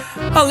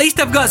 At least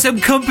I've got some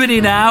company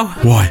now.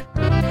 Why?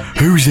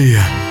 Who's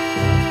here?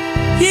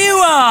 You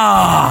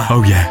are!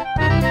 Oh, yeah.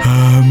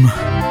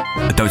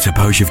 I don't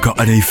suppose you've got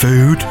any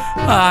food?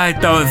 I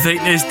don't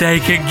think this day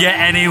can get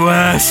any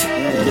worse.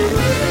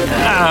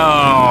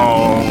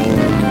 Oh.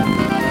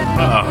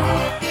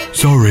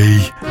 Sorry.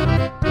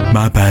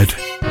 My bad.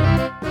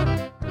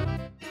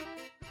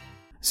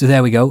 So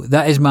there we go.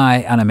 That is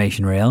my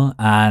animation reel,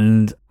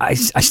 and I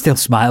still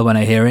smile when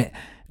I hear it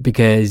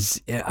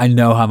because I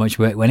know how much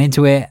work went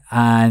into it,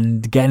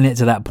 and getting it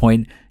to that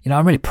point,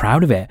 I'm really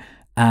proud of it.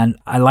 And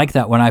I like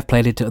that when I've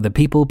played it to other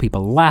people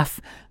laugh.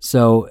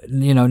 So,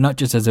 not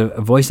just as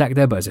a voice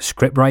actor, but as a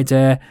script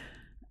writer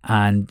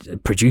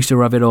and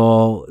producer of it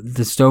all.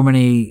 There's so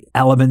many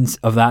elements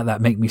of that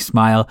make me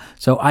smile.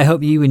 So I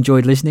hope you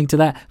enjoyed listening to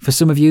that. For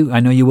some of you, I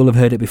know you will have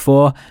heard it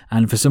before.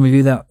 And for some of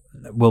you that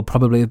will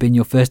probably have been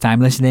your first time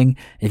listening,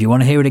 if you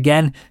want to hear it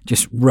again,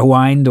 just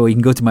rewind, or you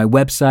can go to my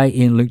website,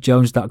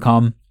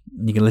 iainlukejones.com.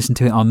 You can listen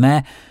to it on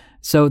there.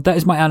 So that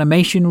is my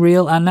animation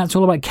reel, and that's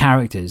all about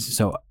characters.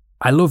 So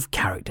I love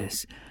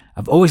characters.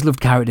 I've always loved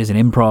characters in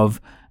improv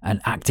and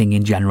acting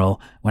in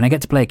general. When I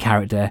get to play a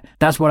character,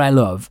 that's what I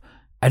love.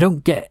 I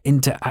don't get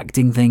into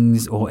acting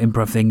things or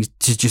improv things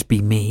to just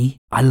be me.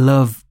 I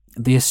love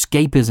the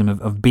escapism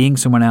of being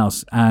someone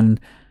else, and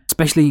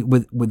especially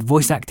with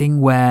voice acting,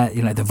 where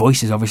the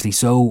voice is obviously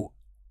so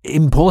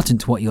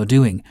important to what you're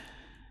doing.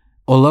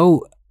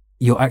 Although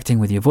you're acting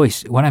with your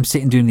voice, when I'm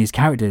sitting doing these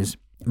characters,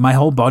 my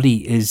whole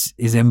body is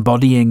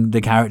embodying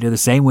the character the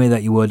same way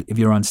that you would if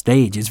you're on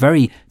stage. It's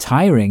very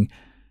tiring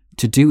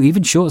to do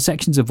even short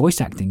sections of voice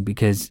acting,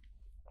 because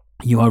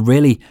you are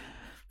really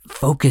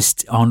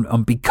focused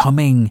on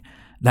becoming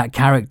that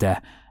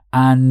character.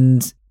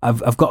 And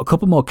I've got a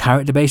couple more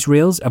character-based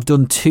reels. I've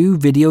done 2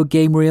 video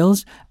game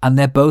reels, and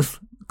they're both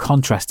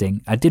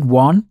contrasting. I did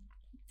one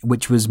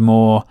which was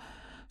more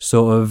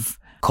sort of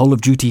Call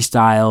of Duty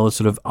style,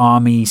 sort of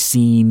army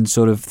scene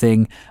sort of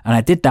thing. And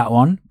I did that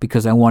one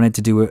because I wanted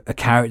to do a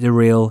character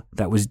reel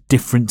that was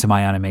different to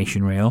my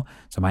animation reel.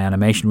 So my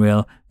animation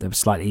reel, there were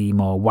slightly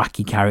more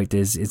wacky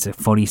characters. It's a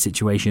funny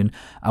situation.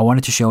 I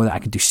wanted to show that I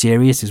could do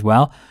serious as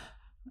well.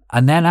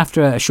 And then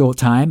after a short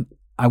time,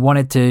 I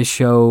wanted to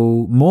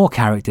show more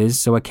characters.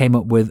 So I came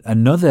up with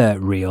another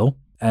reel.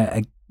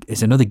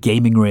 It's another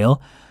gaming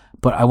reel,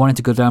 but I wanted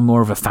to go down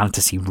more of a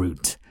fantasy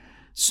route.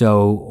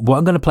 So what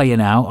I'm going to play you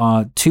now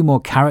are 2 more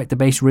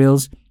character-based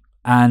reels,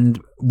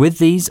 and with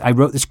these, I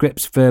wrote the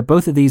scripts for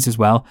both of these as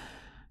well.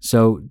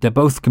 So they're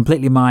both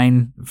completely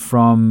mine,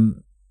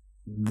 from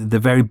the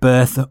very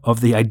birth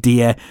of the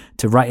idea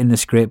to writing the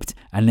script,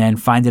 and then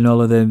finding all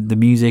of the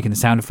music and the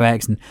sound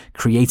effects and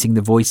creating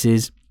the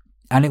voices.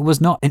 And it was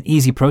not an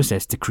easy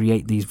process to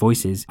create these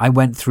voices. I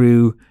went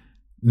through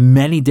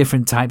many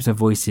different types of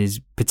voices,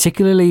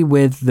 particularly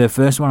with the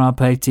first one I'll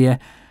play to you,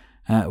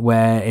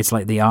 where it's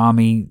like the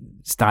army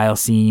style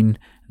scene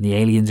and the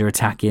aliens are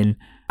attacking.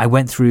 I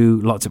went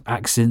through lots of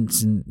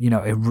accents, and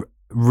it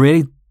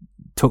really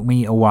took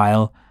me a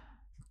while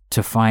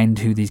to find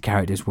who these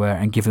characters were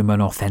and give them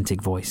an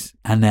authentic voice.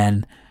 And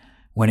then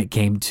when it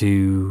came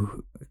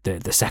to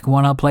the second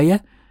one I'll play you,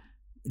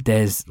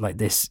 there's like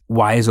this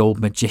wise old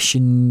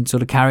magician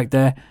sort of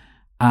character,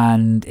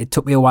 and it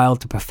took me a while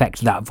to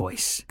perfect that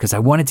voice because I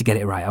wanted to get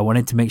it right. I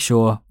wanted to make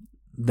sure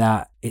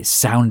that it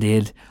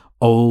sounded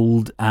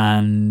old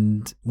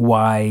and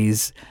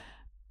wise,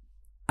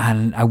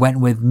 and I went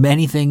with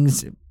many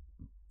things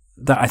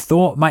that I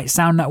thought might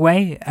sound that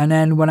way, and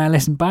then when I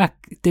listened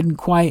back, it didn't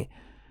quite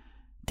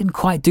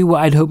do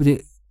what I'd hoped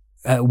it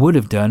would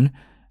have done.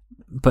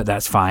 But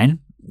that's fine,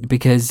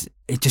 because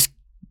it just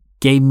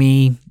gave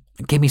me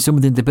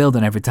something to build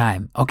on every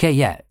time. Okay,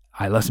 yeah,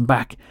 I listened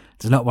back.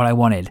 It's not what I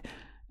wanted.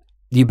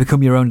 You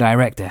become your own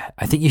director.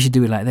 I think you should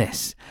do it like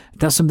this.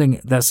 That's something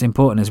that's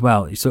important as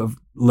well. You're sort of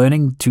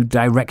learning to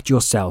direct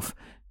yourself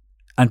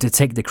and to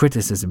take the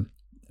criticism,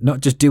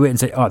 not just do it and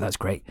say, "Oh, that's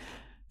great.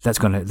 That's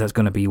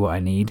gonna be what I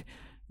need."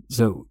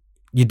 So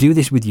you do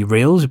this with your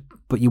reels,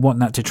 but you want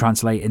that to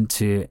translate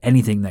into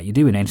anything that you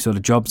do, in any sort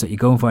of jobs that you're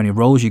going for, any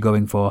roles you're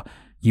going for.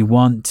 You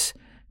want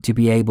to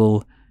be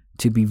able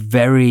to be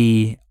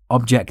very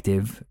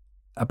objective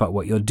about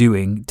what you're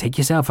doing, take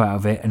yourself out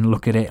of it and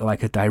look at it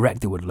like a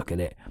director would look at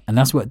it. And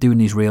that's what doing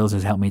these reels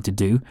has helped me to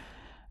do.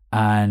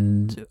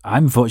 And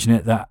I'm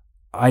fortunate that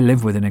I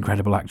live with an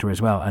incredible actor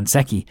as well. And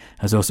Seki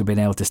has also been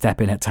able to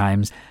step in at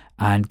times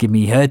and give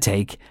me her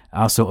take.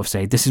 I'll sort of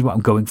say, this is what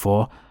I'm going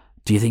for.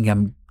 Do you think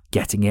I'm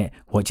getting it?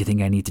 What do you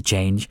think I need to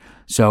change?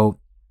 So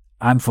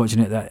I'm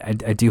fortunate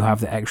that I do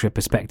have the extra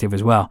perspective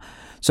as well.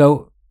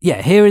 So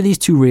yeah, here are these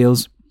 2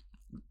 reels,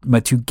 my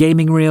 2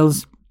 gaming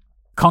reels,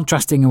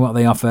 contrasting in what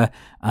they offer,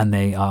 and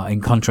they are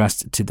in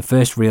contrast to the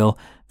first reel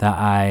that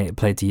I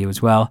played to you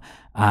as well.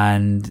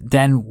 And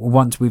then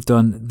once we've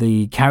done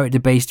the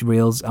character-based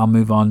reels, I'll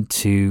move on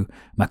to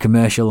my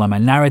commercial and my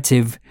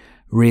narrative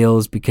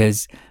reels,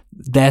 because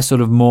they're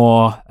sort of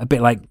more, a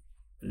bit like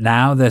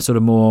now, they're sort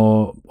of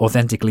more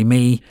authentically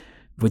me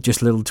with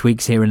just little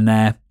tweaks here and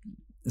there.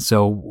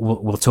 So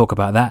we'll talk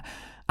about that.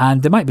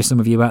 And there might be some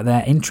of you out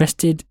there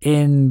interested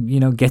in,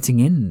 getting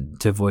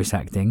into voice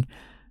acting.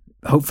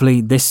 Hopefully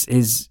this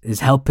is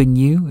helping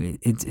you.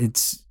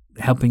 It's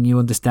helping you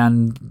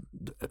understand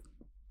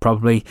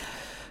probably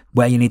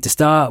where you need to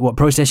start, what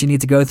process you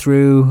need to go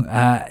through.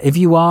 If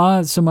you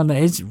are someone that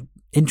is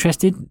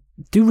interested,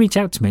 do reach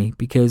out to me,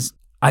 because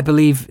I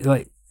believe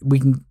like you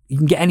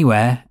can get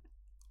anywhere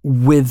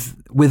with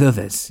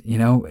others.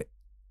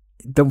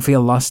 Don't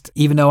feel lost.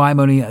 Even though I'm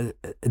only at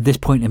this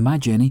point in my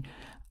journey,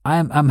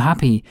 I'm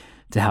happy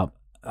to help.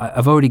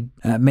 I've already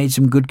made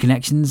some good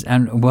connections,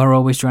 and we're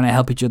always trying to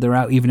help each other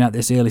out, even at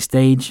this early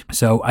stage.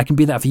 So I can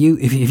be that for you.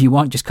 If you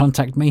want, just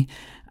contact me,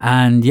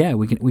 and yeah,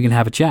 we can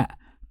have a chat.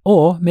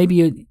 Or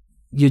maybe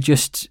you're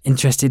just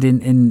interested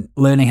in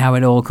learning how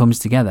it all comes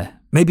together.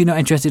 Maybe you're not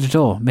interested at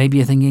all. Maybe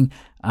you're thinking,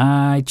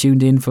 I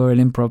tuned in for an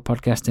improv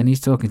podcast and he's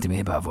talking to me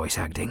about voice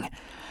acting.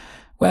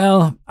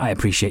 Well, I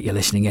appreciate you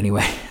listening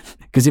anyway.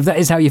 Because if that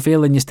is how you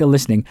feel and you're still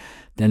listening,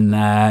 then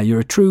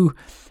you're a true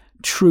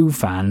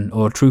fan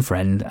or true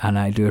friend, and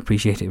I do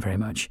appreciate it very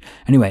much.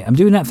 Anyway, I'm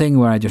doing that thing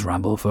where I just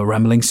ramble for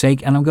rambling's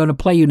sake, and I'm going to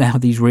play you now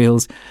these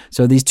reels.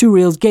 So these 2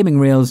 reels, gaming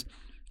reels,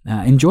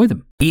 enjoy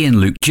them. Iain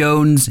Luke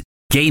Jones,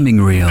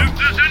 gaming reel. If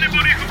there's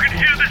anybody who can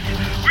hear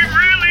this, we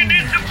really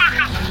need some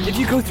backup. If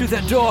you go through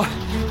that door,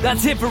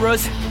 that's it for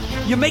us.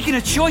 You're making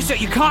a choice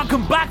that you can't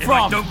come back from.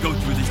 If I don't go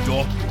through this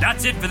door,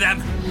 that's it for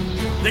them.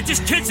 They're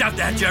just kids out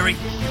there, Jerry.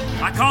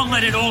 I can't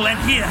let it all end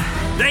here.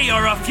 They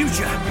are our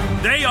future.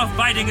 They are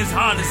fighting as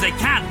hard as they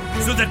can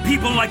so that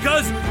people like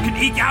us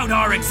can eke out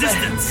our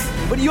existence.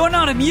 But you're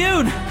not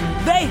immune.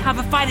 They have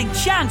a fighting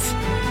chance.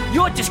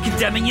 You're just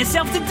condemning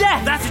yourself to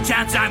death. That's a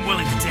chance I'm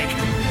willing to take.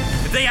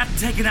 If they hadn't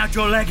taken out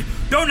your leg,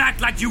 don't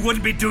act like you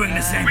wouldn't be doing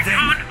the same We thing.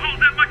 can't hold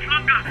that much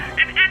longer.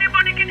 If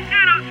anybody can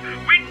hear us,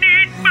 we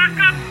need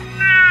backup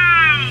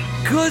now.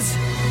 Cause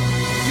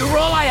you're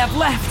all I have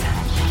left.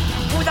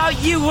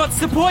 Without you, what's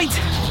the point?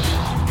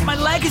 My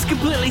leg is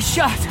completely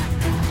shut.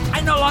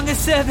 I no longer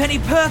serve any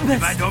purpose.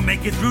 If I don't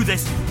make it through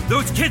this,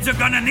 those kids are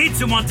gonna need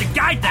someone to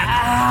guide them.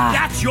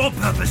 That's your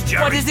purpose,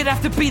 Jerry. Why does it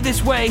have to be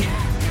this way?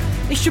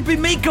 It should be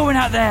me going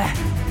out there.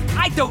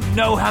 I don't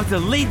know how to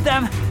lead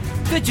them.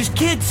 They're just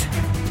kids.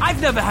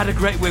 I've never had a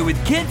great way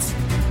with kids.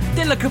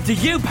 They look up to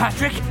you,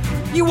 Patrick.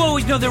 You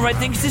always know the right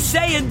things to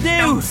say and do.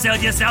 Don't sell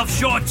yourself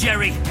short,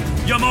 Jerry.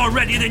 You're more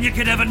ready than you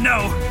could ever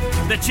know.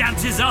 The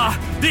chances are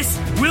this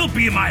will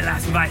be my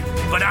last fight,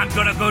 but I'm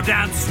gonna go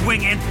down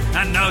swinging,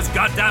 and those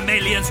goddamn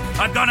aliens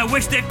are gonna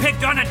wish they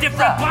picked on a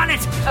different planet.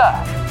 Sir,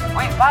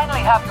 we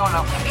finally have your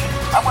location,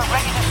 and we're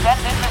ready to send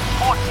in the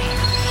support team.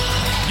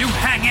 You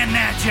hang in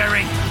there,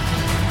 Jerry.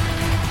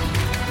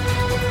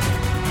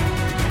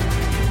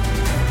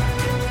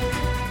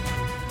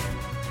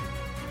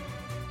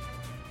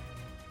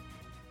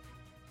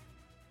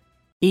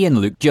 Iain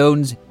Luke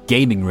Jones,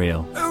 gaming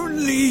reel.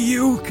 Only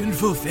you can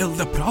fulfill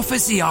the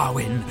prophecy,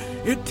 Arwen.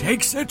 It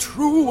takes a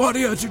true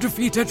warrior to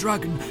defeat a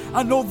dragon,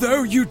 and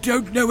although you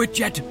don't know it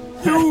yet,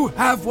 you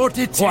have what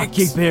it takes. I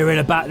keep hearing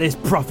about this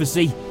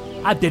prophecy.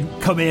 I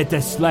didn't come here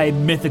to slay a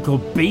mythical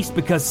beast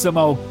because some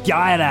old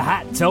guy in a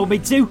hat told me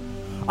to.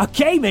 I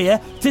came here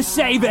to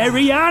save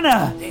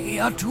Ariana. They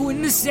are two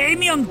in the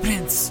same, young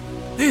prince.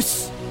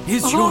 This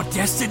is your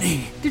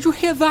destiny. Did you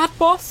hear that,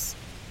 boss?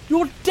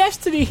 Your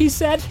destiny, he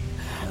said.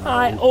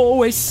 I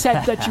always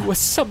said that you were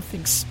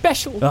something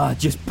special.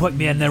 Just put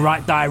me in the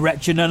right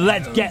direction and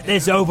let's get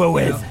this over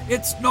with.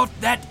 It's not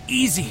that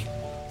easy.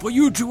 For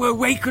you to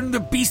awaken the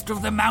beast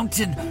of the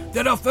mountain,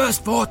 there are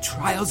first 4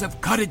 trials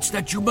of courage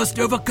that you must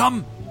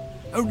overcome.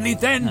 Only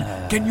then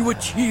can you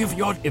achieve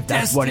your If destiny.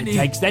 that's what it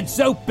takes, then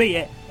so be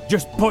it.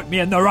 Just put me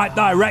in the right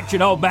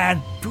direction, old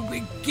man. To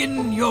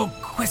begin your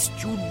quest,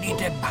 you need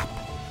a map.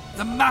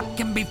 The map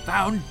can be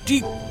found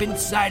deep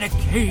inside a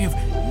cave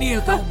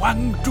near the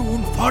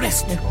Wangdun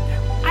forest.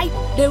 I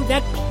know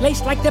that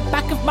place like the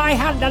back of my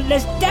hand, and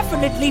there's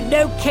definitely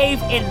no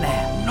cave in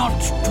there. Not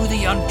to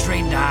the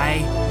untrained eye,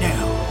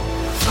 no.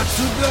 But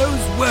to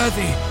those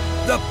worthy,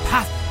 the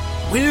path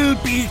will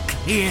be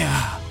clear.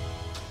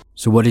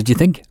 So what did you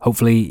think?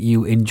 Hopefully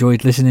you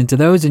enjoyed listening to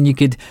those and you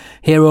could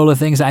hear all the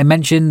things that I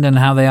mentioned and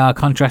how they are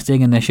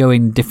contrasting and they're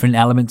showing different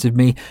elements of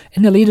me.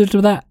 In the lead up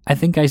to that, I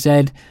think I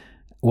said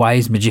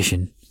wise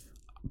magician.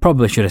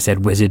 Probably should have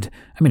said wizard.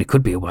 I mean, it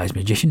could be a wise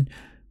magician.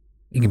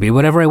 He can be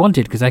whatever I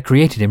wanted because I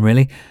created him,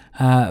 really.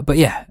 But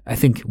yeah, I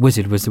think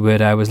wizard was the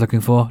word I was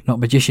looking for, not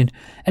magician.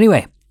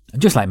 Anyway,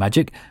 just like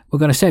magic, we're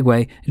going to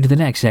segue into the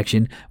next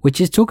section,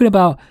 which is talking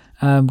about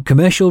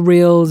commercial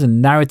reels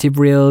and narrative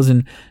reels.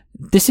 And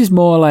this is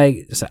more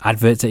like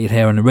adverts that you'd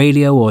hear on the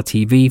radio or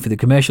TV for the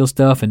commercial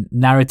stuff, and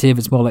narrative,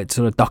 it's more like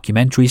sort of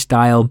documentary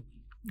style.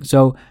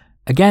 So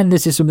again,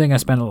 this is something I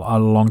spent a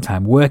long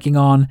time working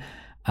on,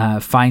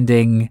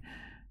 finding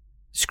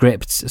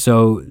scripts.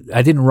 So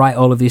I didn't write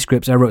all of these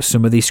scripts. I wrote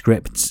some of these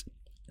scripts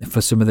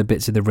for some of the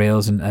bits of the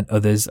reels, and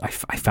others I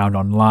found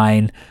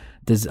online.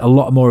 There's a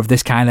lot more of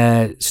this kind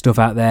of stuff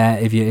out there.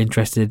 If you're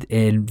interested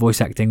in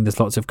voice acting, there's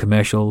lots of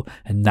commercial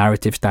and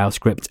narrative style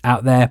scripts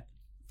out there.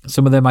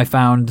 Some of them I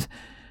found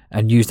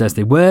and used as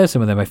they were.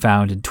 Some of them I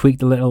found and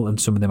tweaked a little, and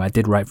some of them I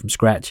did write from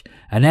scratch.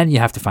 And then you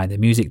have to find the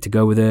music to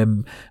go with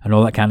them and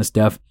all that kind of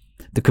stuff.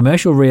 The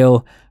commercial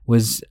reel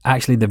was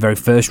actually the very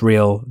first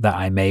reel that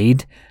I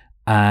made,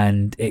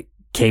 and it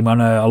came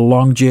on a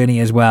long journey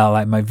as well.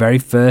 Like, my very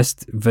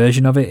first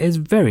version of it is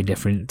very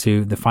different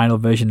to the final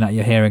version that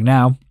you're hearing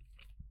now.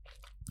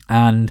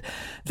 And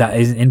that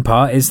is in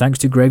part is thanks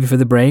to Gravy for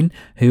the Brain,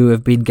 who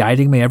have been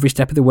guiding me every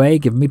step of the way,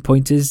 giving me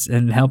pointers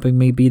and helping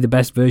me be the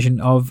best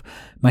version of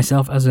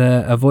myself as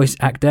a voice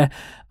actor.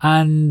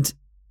 And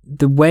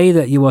the way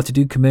that you are to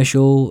do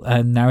commercial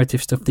and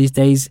narrative stuff these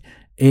days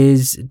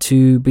is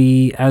to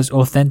be as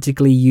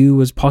authentically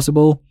you as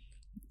possible.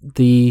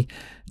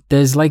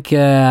 There's like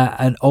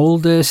an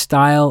older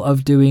style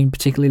of doing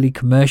particularly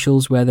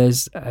commercials where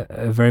there's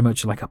a very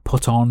much like a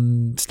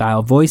put-on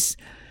style voice,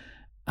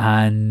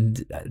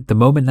 and at the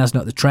moment that's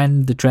not the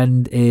trend. The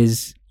trend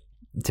is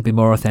to be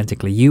more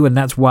authentically you, and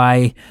that's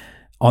why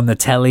on the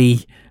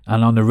telly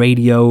and on the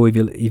radio,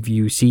 if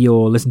you see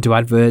or listen to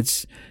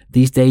adverts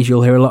these days,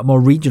 you'll hear a lot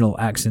more regional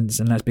accents,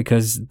 and that's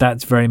because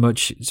that's very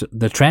much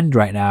the trend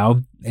right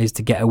now, is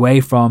to get away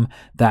from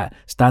that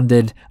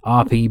standard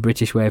RP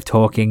British way of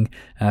talking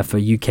for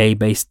UK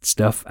based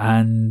stuff,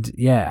 and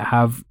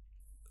have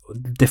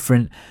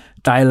different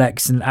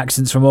dialects and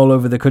accents from all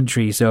over the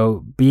country.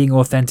 So being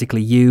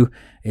authentically you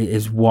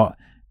is what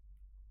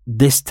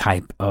this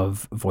type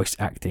of voice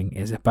acting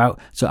is about.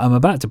 So I'm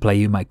about to play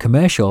you my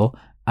commercial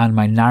and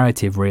my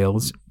narrative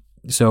reels.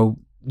 So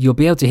you'll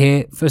be able to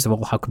hear, first of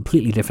all, how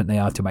completely different they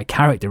are to my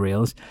character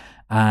reels.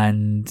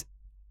 And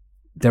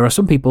there are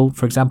some people,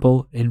 for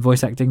example, in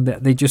voice acting,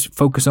 that they just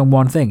focus on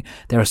one thing.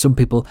 There are some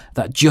people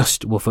that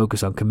just will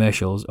focus on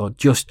commercials, or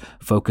just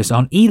focus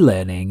on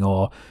e-learning,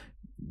 or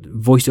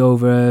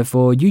voiceover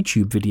for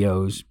YouTube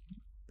videos,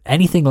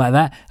 anything like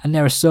that. And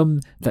there are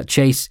some that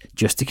chase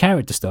just the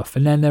character stuff.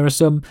 And then there are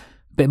some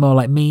a bit more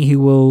like me who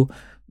will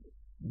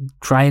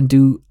try and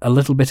do a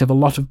little bit of a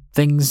lot of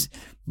things,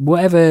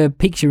 whatever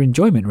piques your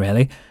enjoyment,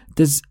 really.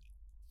 There's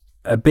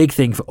a big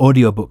thing for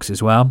audiobooks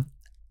as well.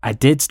 I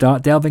did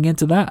start delving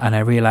into that, and I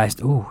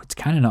realized, it's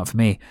kind of not for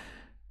me.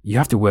 You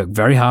have to work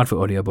very hard for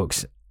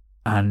audiobooks,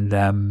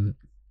 and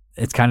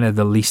it's kind of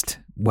the least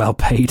well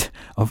paid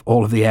of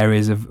all of the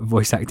areas of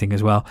voice acting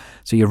as well.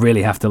 So you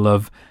really have to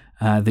love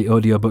the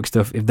audiobook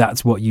stuff if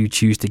that's what you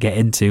choose to get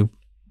into.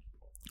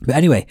 But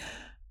anyway,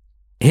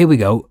 here we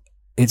go.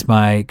 It's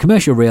my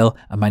commercial reel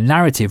and my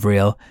narrative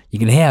reel. You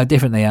can hear how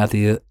different they are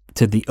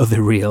to the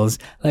other reels.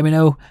 Let me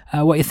know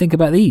what you think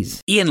about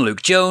these. Iain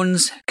Luke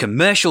Jones,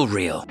 commercial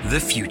reel, the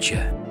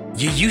future.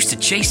 You used to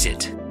chase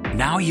it.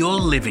 Now you're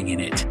living in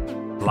it.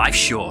 Life's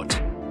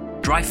short.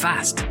 Drive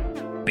fast.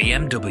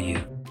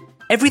 BMW.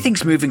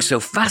 Everything's moving so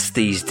fast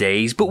these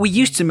days, but we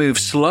used to move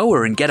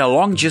slower and get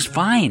along just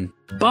fine.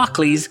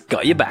 Barclays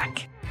got your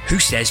back. Who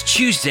says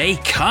Tuesday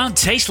can't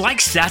taste like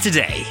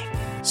Saturday?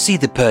 See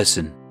the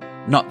person,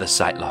 not the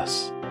sight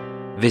loss.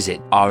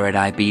 Visit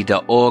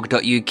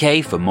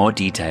rnib.org.uk for more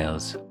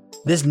details.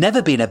 There's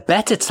never been a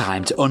better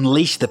time to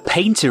unleash the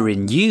painter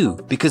in you,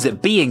 because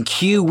at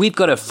B&Q we've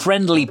got a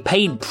friendly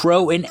paint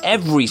pro in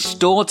every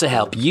store to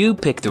help you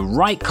pick the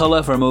right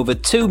colour from over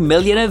 2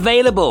 million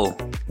available.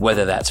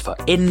 Whether that's for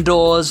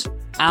indoors,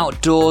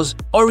 outdoors,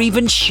 or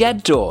even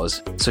shed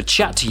doors. So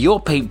chat to your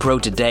paint pro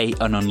today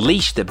and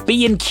unleash the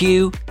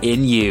B&Q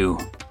in you.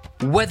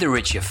 Whether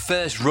it's your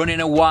first run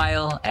in a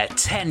while, a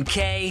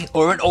 10K,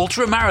 or an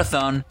ultra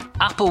marathon,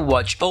 Apple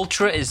Watch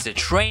Ultra is the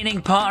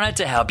training partner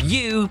to help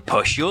you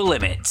push your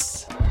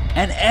limits.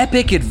 An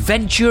epic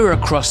adventure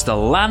across the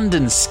land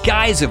and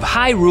skies of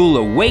Hyrule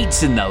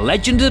awaits in The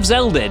Legend of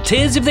Zelda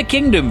Tears of the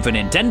Kingdom for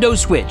Nintendo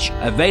Switch,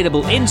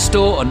 available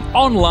in-store and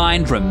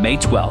online from May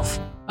 12th.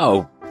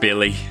 Oh,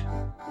 Billy.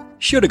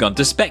 Should have gone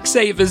to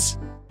Specsavers.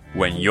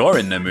 When you're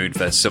in the mood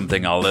for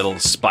something a little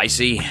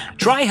spicy,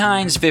 try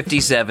Heinz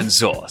 57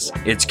 sauce.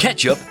 It's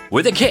ketchup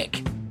with a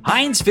kick.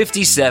 Heinz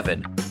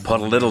 57.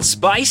 Put a little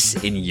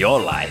spice in your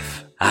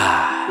life.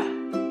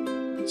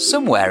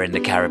 Somewhere in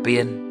the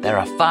Caribbean, there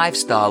are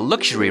 5-star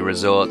luxury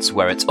resorts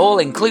where it's all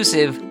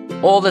inclusive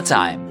all the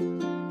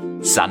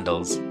time.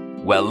 Sandals.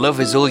 Well, love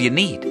is all you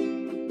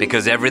need,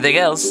 because everything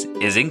else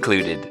is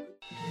included.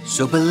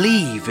 So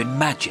believe in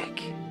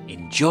magic.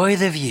 Enjoy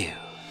the view.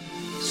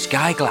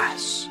 Sky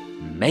Glass.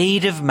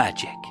 Made of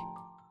magic.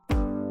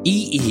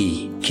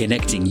 EE,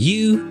 connecting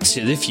you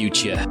to the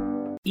future.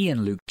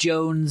 Iain Luke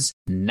Jones,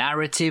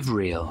 narrative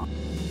reel.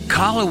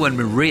 Carlo and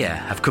Maria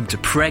have come to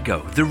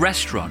Prego, the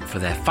restaurant, for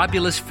their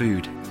fabulous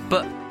food.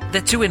 But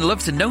they're too in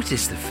love to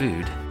notice the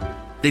food.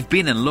 They've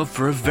been in love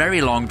for a very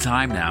long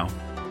time now.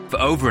 For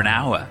over an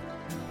hour.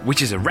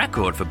 Which is a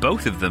record for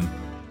both of them.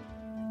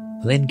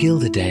 Lynn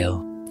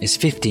Gilderdale is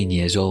 15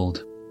 years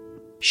old.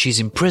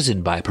 She's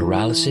imprisoned by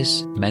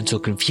paralysis, mental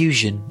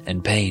confusion,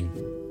 and pain.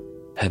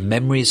 Her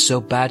memory is so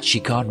bad she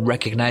can't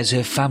recognize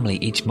her family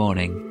each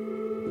morning.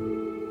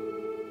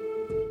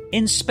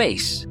 In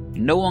space,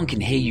 no one can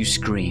hear you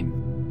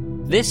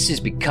scream. This is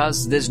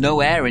because there's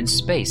no air in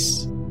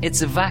space.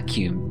 It's a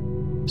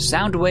vacuum.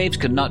 Sound waves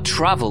cannot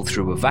travel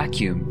through a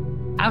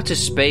vacuum. Outer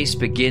space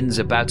begins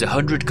about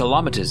 100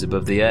 kilometers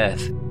above the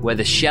Earth, where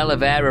the shell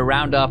of air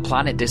around our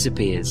planet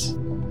disappears.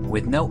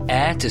 With no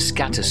air to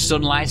scatter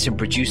sunlight and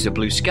produce a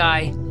blue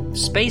sky,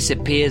 space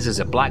appears as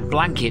a black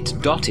blanket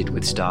dotted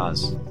with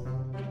stars.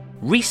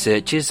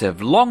 Researchers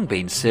have long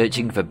been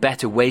searching for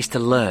better ways to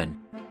learn,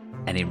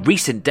 and in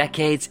recent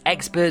decades,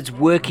 experts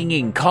working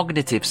in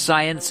cognitive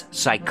science,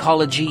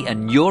 psychology,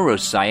 and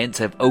neuroscience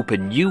have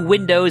opened new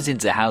windows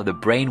into how the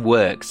brain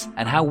works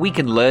and how we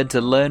can learn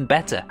to learn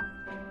better.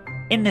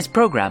 In this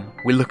program,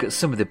 we look at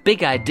some of the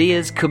big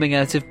ideas coming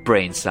out of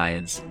brain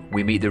science.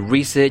 We meet the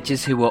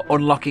researchers who are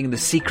unlocking the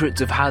secrets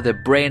of how the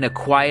brain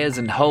acquires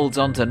and holds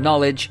on to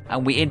knowledge,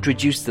 and we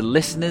introduce the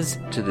listeners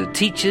to the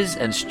teachers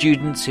and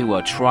students who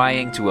are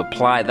trying to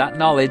apply that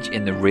knowledge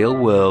in the real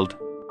world.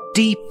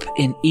 Deep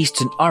in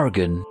eastern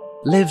Oregon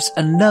lives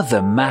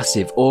another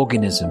massive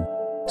organism.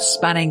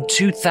 Spanning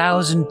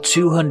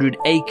 2,200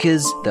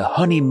 acres, the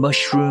honey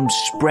mushroom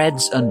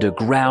spreads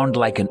underground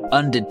like an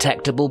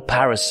undetectable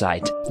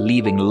parasite,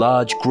 leaving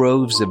large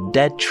groves of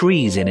dead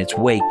trees in its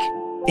wake.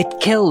 It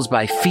kills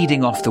by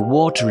feeding off the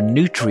water and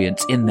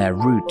nutrients in their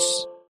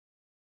roots.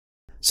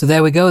 So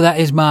there we go, that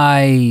is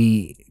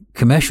my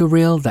commercial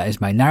reel, that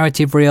is my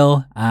narrative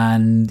reel,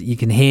 and you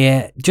can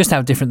hear just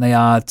how different they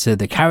are to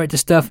the character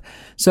stuff.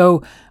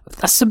 So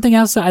that's something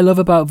else that I love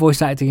about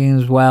voice acting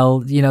as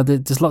well. You know,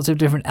 there's lots of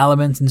different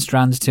elements and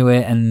strands to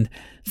it, and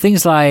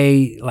things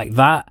like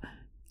that.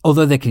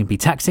 Although they can be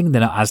taxing,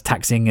 they're not as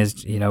taxing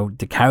as, you know,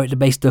 the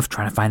character-based stuff,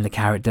 trying to find the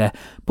character.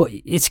 But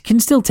it can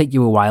still take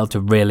you a while to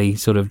really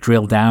sort of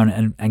drill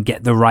down and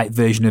get the right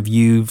version of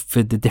you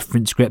for the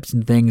different scripts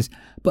and things.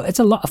 But it's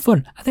a lot of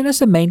fun. I think that's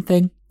the main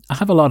thing. I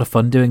have a lot of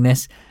fun doing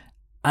this.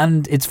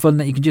 And it's fun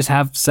that you can just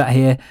have sat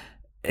here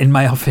in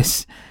my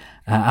office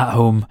at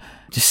home,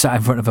 just sat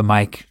in front of a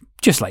mic,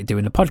 just like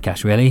doing a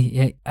podcast,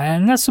 really.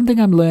 And that's something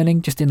I'm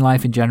learning just in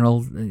life in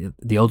general.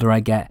 The older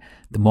I get,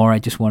 the more I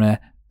just want to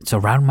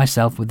surround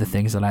myself with the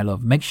things that I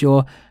love. Make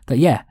sure that,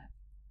 yeah,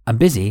 I'm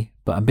busy,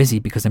 but I'm busy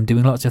because I'm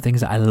doing lots of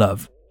things that I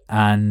love.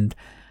 And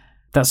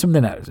that's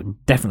something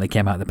that definitely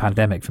came out of the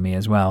pandemic for me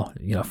as well.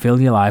 You know, fill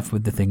your life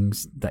with the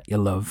things that you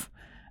love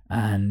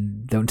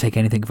and don't take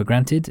anything for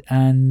granted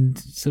and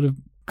sort of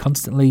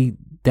constantly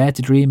dare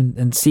to dream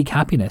and seek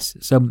happiness.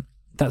 So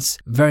that's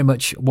very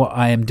much what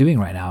I am doing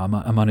right now.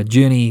 I'm on a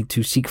journey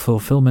to seek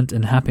fulfillment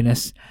and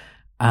happiness.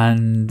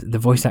 And the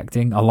voice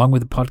acting, along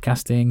with the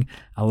podcasting,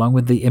 along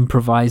with the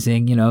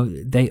improvising, you know,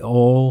 they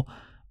all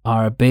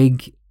are a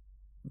big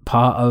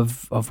part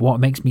of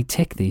what makes me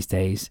tick these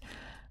days.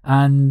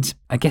 And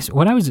I guess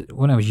when I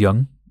was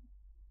young,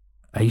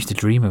 I used to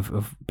dream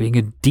of being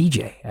a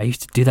DJ. I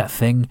used to do that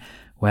thing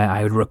where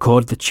I would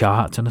record the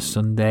charts on a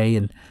Sunday,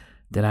 and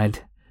then I'd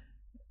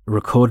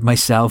record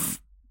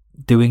myself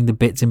doing the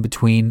bits in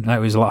between. It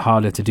was a lot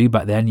harder to do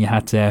back then. You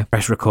had to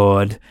press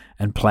record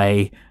and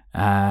play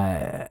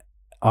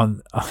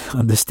on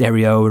the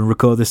stereo and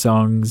record the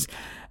songs,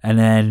 and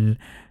then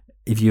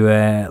if you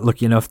were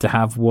lucky enough to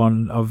have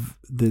one of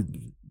the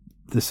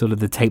sort of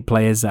the tape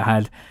players that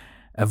had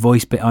a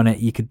voice bit on it,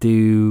 you could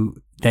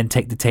then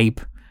take the tape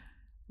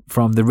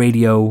from the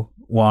radio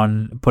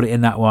one, put it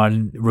in that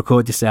one,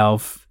 record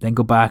yourself, then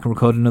go back and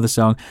record another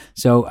song.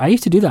 So I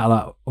used to do that a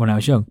lot when I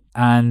was young,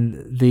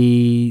 and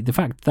the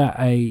fact that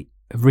I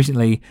have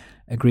recently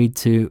agreed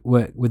to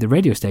work with a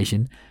radio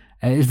station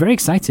is very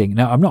exciting.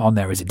 Now, I'm not on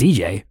there as a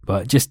DJ,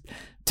 but just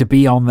to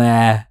be on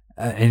there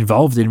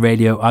involved in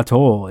radio at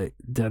all,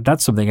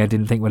 that's something I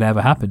didn't think would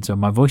ever happen. So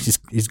my voice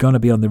is going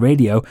to be on the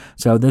radio.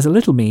 So there's a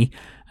little me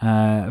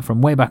from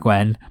way back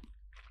when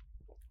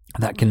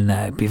that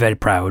can be very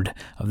proud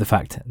of the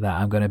fact that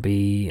I'm going to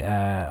be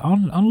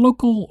on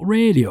local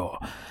radio.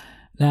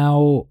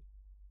 Now,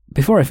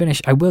 before I finish,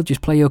 I will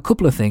just play you a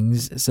couple of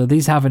things. So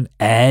these haven't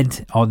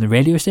aired on the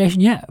radio station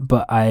yet,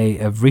 but I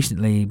have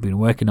recently been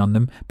working on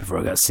them before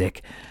I got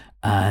sick,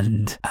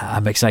 and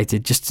I'm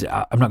excited.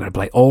 I'm not going to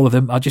play all of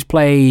them. I'll just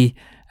play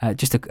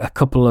just a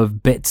couple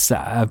of bits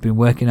that I've been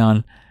working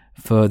on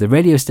for the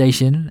radio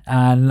station,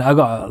 and I've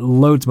got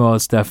loads more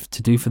stuff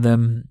to do for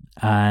them,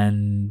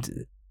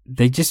 and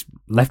they just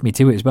left me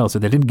to it as well. So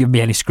they didn't give me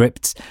any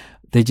scripts.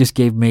 They just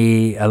gave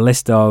me a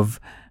list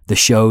of the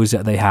shows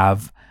that they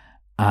have,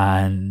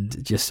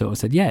 and just sort of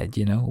said, yeah,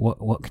 you know,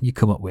 what can you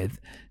come up with?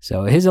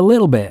 So here's a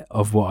little bit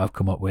of what I've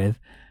come up with,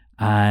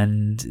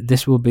 and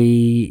this will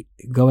be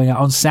going out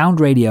on Sound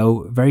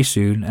Radio very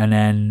soon, and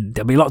then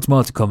there'll be lots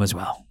more to come as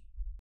well.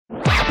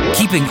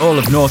 Keeping all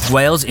of North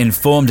Wales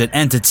informed and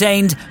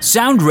entertained,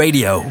 Sound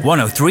Radio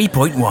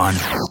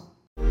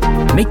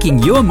 103.1. Making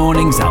your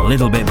mornings a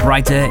little bit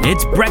brighter,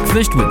 it's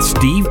Breakfast with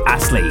Steve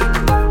Astley.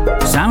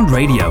 Sound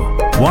Radio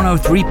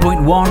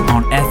 103.1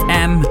 on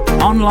FM,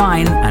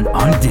 online and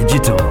on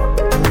digital.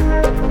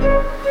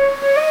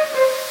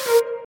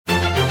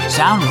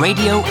 Sound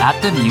Radio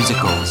at the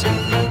musicals.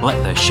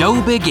 Let the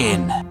show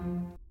begin.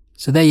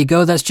 So there you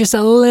go. That's just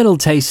a little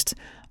taste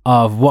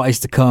of what is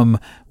to come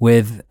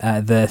with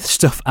the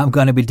stuff I'm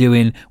going to be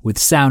doing with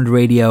Sound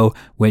Radio,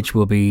 which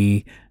will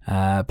be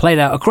played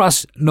out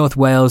across North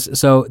Wales.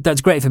 So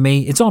that's great for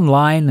me. It's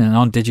online and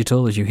on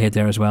digital, as you hear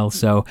there as well.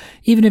 So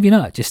even if you're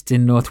not just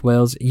in North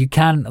Wales, you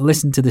can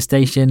listen to the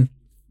station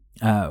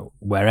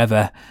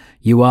wherever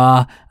you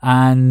are,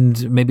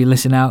 and maybe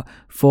listen out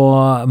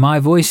for my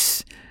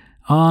voice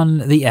on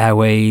the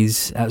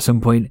airways at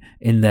some point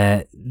in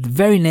the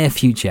very near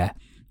future.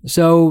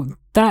 So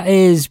that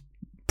is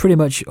pretty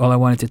much all I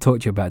wanted to talk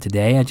to you about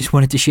today. I just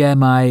wanted to share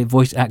my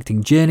voice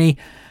acting journey,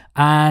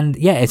 and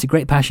yeah, it's a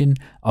great passion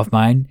of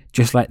mine,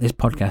 just like this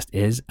podcast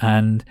is,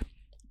 and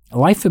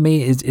life for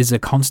me is a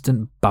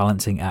constant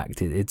balancing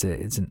act. It's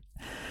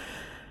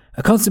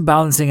a constant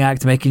balancing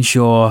act, making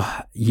sure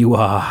you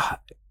are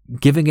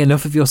giving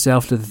enough of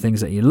yourself to the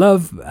things that you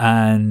love,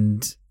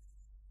 and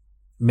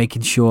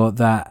making sure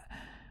that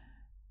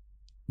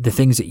the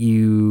things that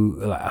you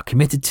are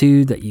committed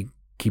to, that you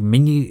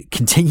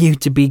continue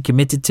to be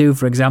committed to.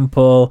 For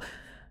example,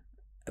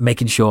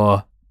 making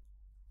sure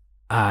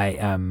I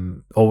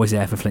am always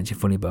there for Flinch and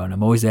Funny Bone.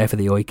 I'm always there for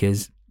the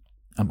Oikers.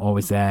 I'm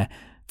always there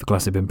for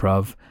Glossop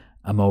Improv.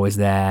 I'm always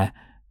there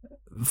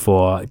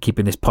for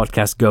keeping this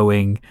podcast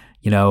going.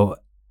 You know,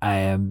 I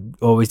am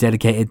always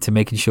dedicated to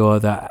making sure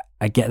that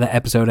I get that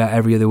episode out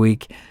every other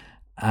week.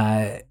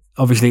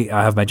 Obviously,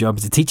 I have my job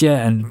as a teacher,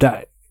 and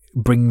that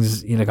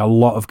brings like a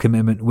lot of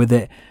commitment with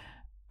it.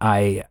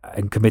 I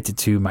am committed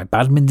to my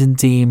badminton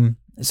team,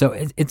 so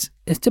it's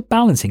a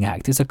balancing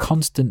act. It's a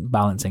constant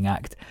balancing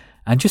act,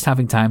 and just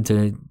having time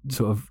to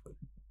sort of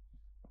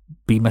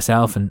be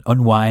myself and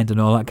unwind and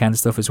all that kind of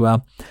stuff as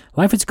well.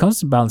 Life is a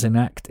constant balancing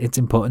act. It's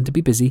important to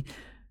be busy,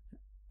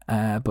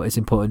 but it's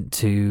important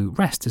to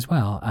rest as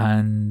well.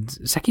 And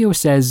Sekio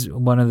says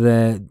one of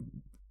the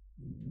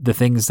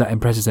things that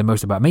impresses him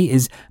most about me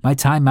is my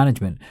time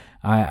management.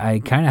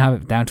 I kind of have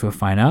it down to a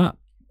fine art.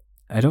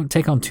 I don't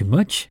take on too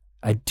much.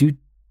 I do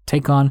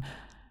take on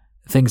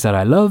things that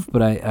I love,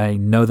 but I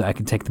know that I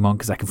can take them on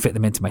because I can fit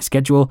them into my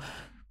schedule.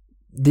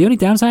 The only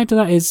downside to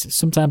that is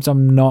sometimes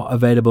I'm not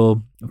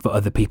available for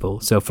other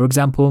people. So, for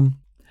example,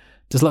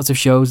 there's lots of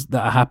shows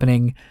that are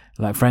happening,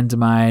 like friends of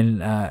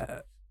mine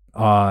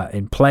are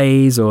in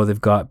plays or they've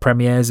got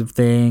premieres of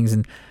things,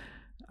 and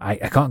I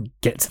can't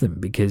get to them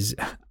because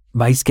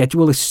my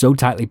schedule is so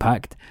tightly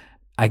packed.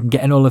 I can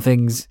get in all the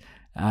things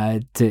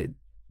to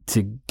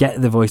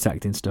get the voice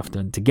acting stuff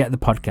done, to get the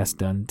podcast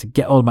done, to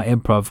get all my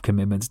improv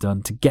commitments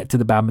done, to get to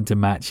the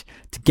badminton match,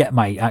 to get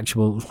my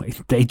actual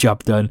day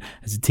job done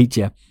as a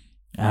teacher.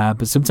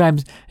 But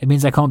sometimes it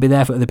means I can't be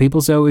there for other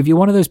people. So if you're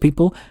one of those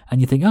people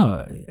and you think,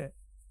 oh,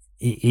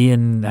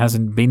 Iain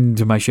hasn't been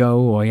to my show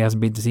or he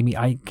hasn't been to see me,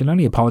 I can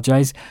only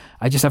apologize.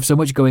 I just have so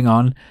much going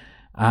on,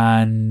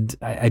 and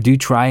I do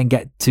try and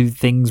get to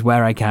things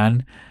where I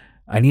can.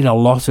 I need a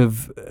lot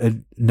of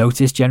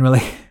notice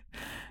generally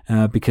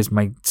because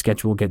my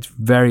schedule gets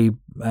very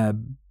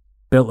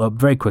built up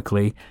very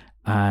quickly,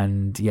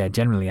 and yeah,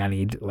 generally I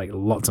need like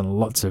lots and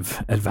lots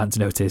of advance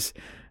notice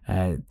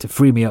to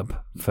free me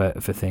up for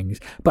things.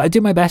 But I do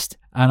my best,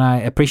 and I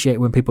appreciate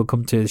when people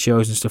come to the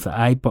shows and stuff that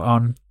I put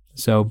on.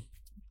 So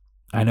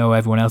I know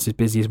everyone else is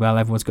busy as well.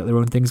 Everyone's got their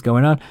own things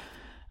going on,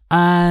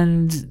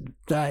 and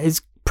that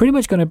is pretty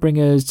much going to bring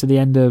us to the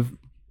end of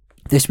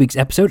this week's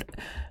episode.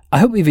 I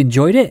hope you've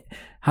enjoyed it,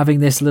 having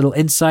this little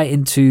insight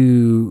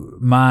into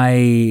my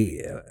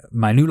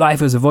new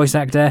life as a voice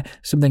actor,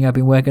 something I've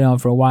been working on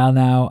for a while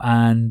now,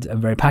 and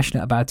I'm very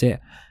passionate about it.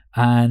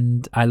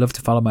 And I love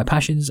to follow my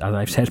passions, as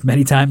I've said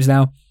many times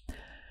now.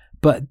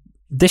 But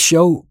this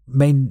show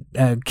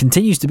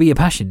continues to be a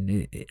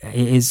passion. It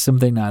is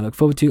something that I look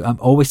forward to. I'm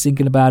always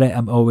thinking about it.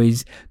 I'm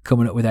always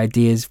coming up with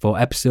ideas for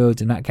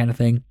episodes and that kind of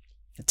thing.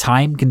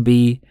 Time can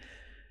be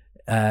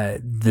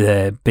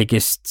the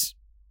biggest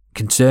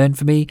concern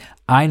for me.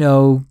 I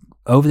know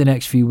over the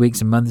next few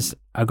weeks and months,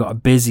 I've got a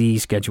busy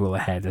schedule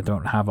ahead. I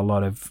don't have a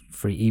lot of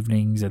free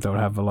evenings. I don't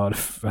have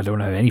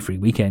any free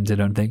weekends, I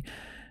don't think.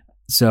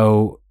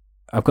 So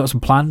I've got some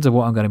plans of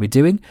what I'm going to be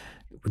doing.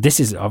 This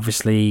is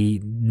obviously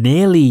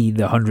nearly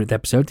the 100th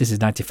episode. This is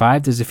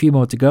 95. There's a few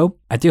more to go.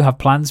 I do have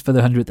plans for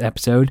the 100th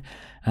episode,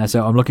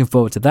 so I'm looking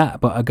forward to that,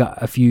 but I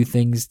got a few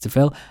things to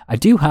fill. I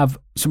do have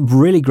some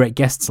really great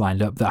guests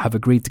lined up that have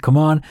agreed to come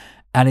on,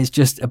 and it's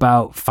just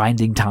about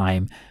finding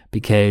time,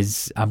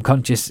 because I'm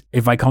conscious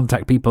if I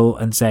contact people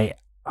and say,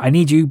 I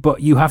need you,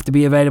 but you have to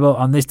be available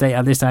on this day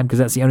at this time because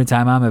that's the only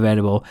time I'm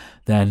available,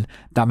 then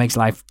that makes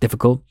life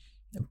difficult.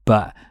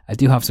 But I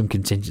do have some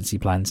contingency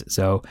plans,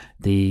 so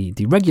the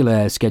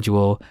regular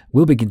schedule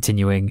will be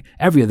continuing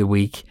every other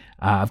week.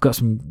 I've got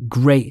some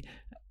great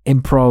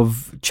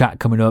improv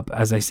chat coming up.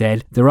 As I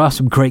said, there are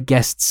some great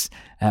guests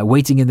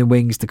waiting in the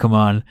wings to come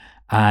on,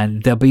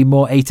 and there'll be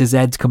more A to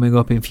Zs coming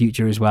up in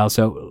future as well.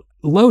 So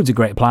loads of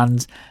great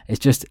plans. It's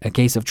just a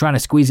case of trying to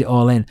squeeze it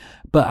all in.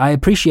 But I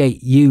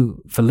appreciate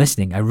you for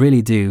listening. I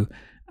really do.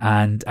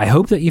 And I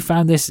hope that you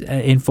found this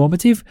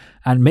informative,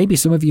 and maybe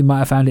some of you might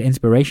have found it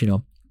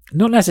inspirational.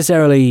 Not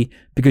necessarily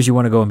because you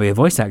want to go and be a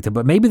voice actor,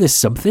 but maybe there's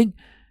something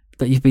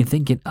that you've been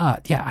thinking,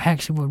 yeah, I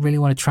actually really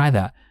want to try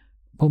that.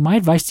 Well, my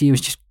advice to you is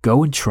just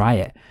go and try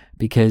it,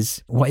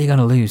 because what are you going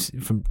to lose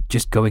from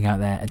just going out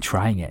there and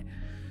trying it?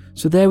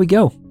 So there we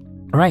go.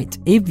 All right,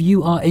 if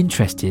you are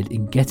interested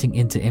in getting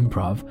into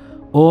improv,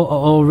 or are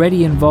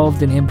already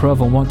involved in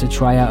improv and want to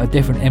try out a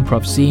different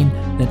improv scene,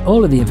 then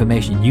all of the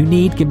information you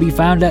need can be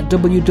found at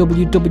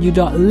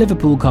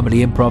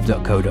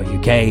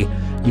www.liverpoolcomedyimprov.co.uk.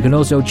 You can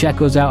also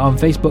check us out on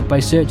Facebook by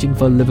searching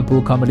for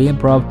Liverpool Comedy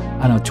Improv,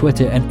 and on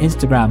Twitter and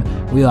Instagram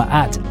we are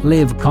at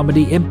Live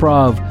Comedy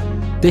Improv.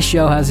 This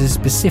show has a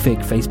specific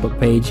Facebook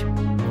page,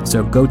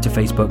 so go to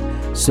Facebook,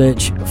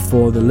 search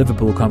for the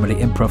Liverpool Comedy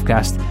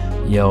Improvcast,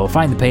 You'll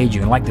find the page,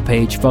 you can like the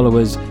page, follow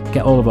us,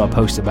 get all of our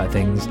posts about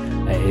things.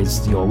 It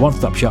is your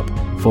one-stop shop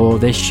for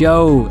this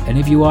show. And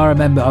if you are a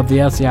member of the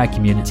LCI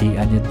community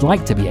and you'd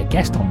like to be a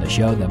guest on the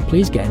show, then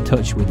please get in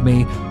touch with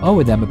me or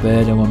with Emma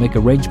Bird and we'll make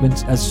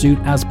arrangements as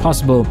soon as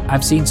possible.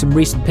 I've seen some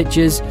recent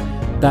pictures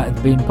that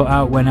have been put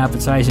out when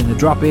advertising the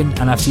drop-in,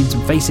 and I've seen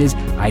some faces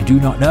I do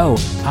not know,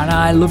 and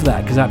I love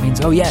that because that means,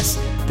 oh yes,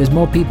 there's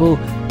more people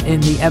in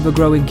the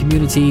ever-growing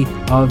community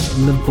of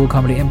Liverpool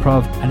Comedy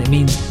Improv, and it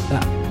means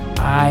that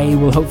I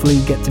will hopefully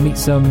get to meet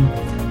some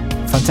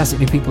fantastic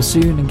new people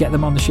soon and get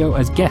them on the show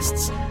as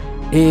guests.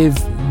 If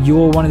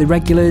you're one of the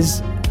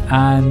regulars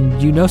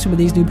and you know some of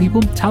these new people,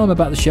 tell them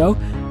about the show.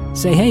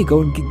 Say, hey,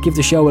 go and give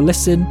the show a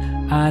listen,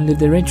 and if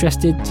they're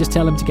interested, just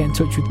tell them to get in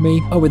touch with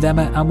me or with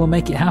Emma and we'll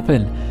make it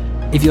happen.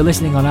 If you're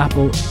listening on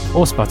Apple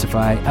or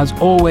Spotify, as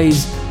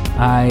always,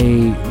 I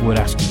would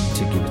ask you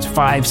to give it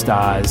 5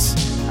 stars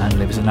and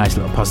leave us a nice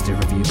little positive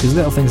review, because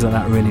little things like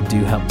that really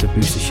do help to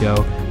boost the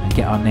show and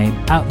get our name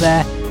out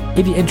there.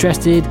 If you're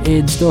interested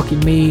in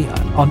stalking me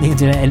on the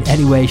internet in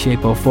any way,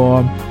 shape or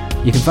form,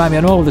 you can find me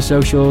on all of the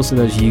socials. So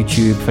there's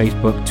YouTube,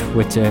 Facebook,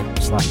 Twitter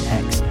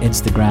 /X,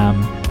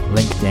 Instagram,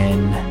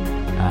 LinkedIn,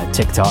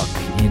 TikTok.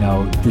 You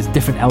know, there's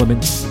different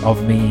elements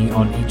of me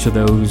on each of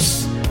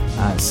those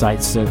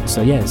sites.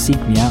 So yeah, seek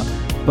me out.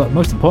 But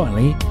most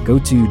importantly, go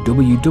to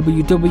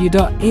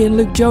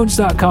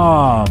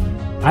www.iainlukejones.com.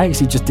 I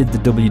actually just did the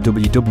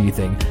www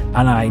thing,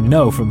 and I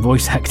know from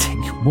voice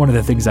acting, one of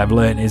the things I've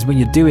learned is when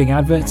you're doing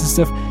adverts and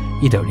stuff,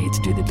 you don't need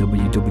to do the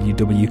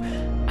www.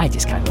 I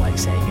just kind of like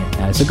saying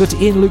it. So go to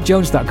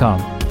iainlukejones.com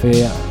for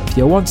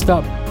your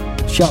one-stop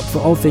shop for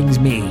all things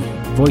me.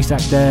 Voice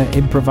actor,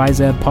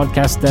 improviser,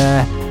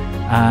 podcaster,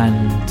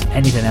 and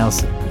anything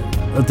else.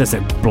 There's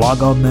a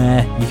blog on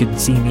there. You can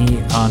see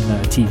me on a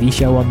TV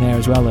show on there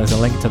as well. There's a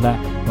link to that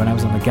when I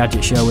was on the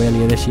Gadget Show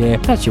earlier this year.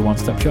 That's your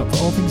one-stop shop for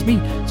all things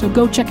me. So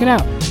go check it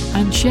out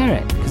and share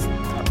it, because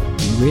that would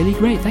be really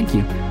great. Thank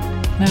you.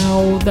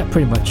 Now, that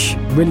pretty much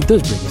really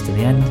does bring us to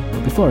the end.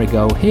 But before I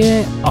go,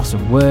 here are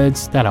some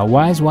words that are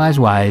wise.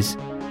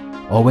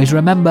 Always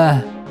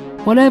remember,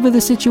 whatever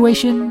the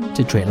situation,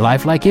 to treat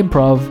life like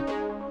improv,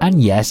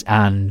 and yes,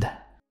 and...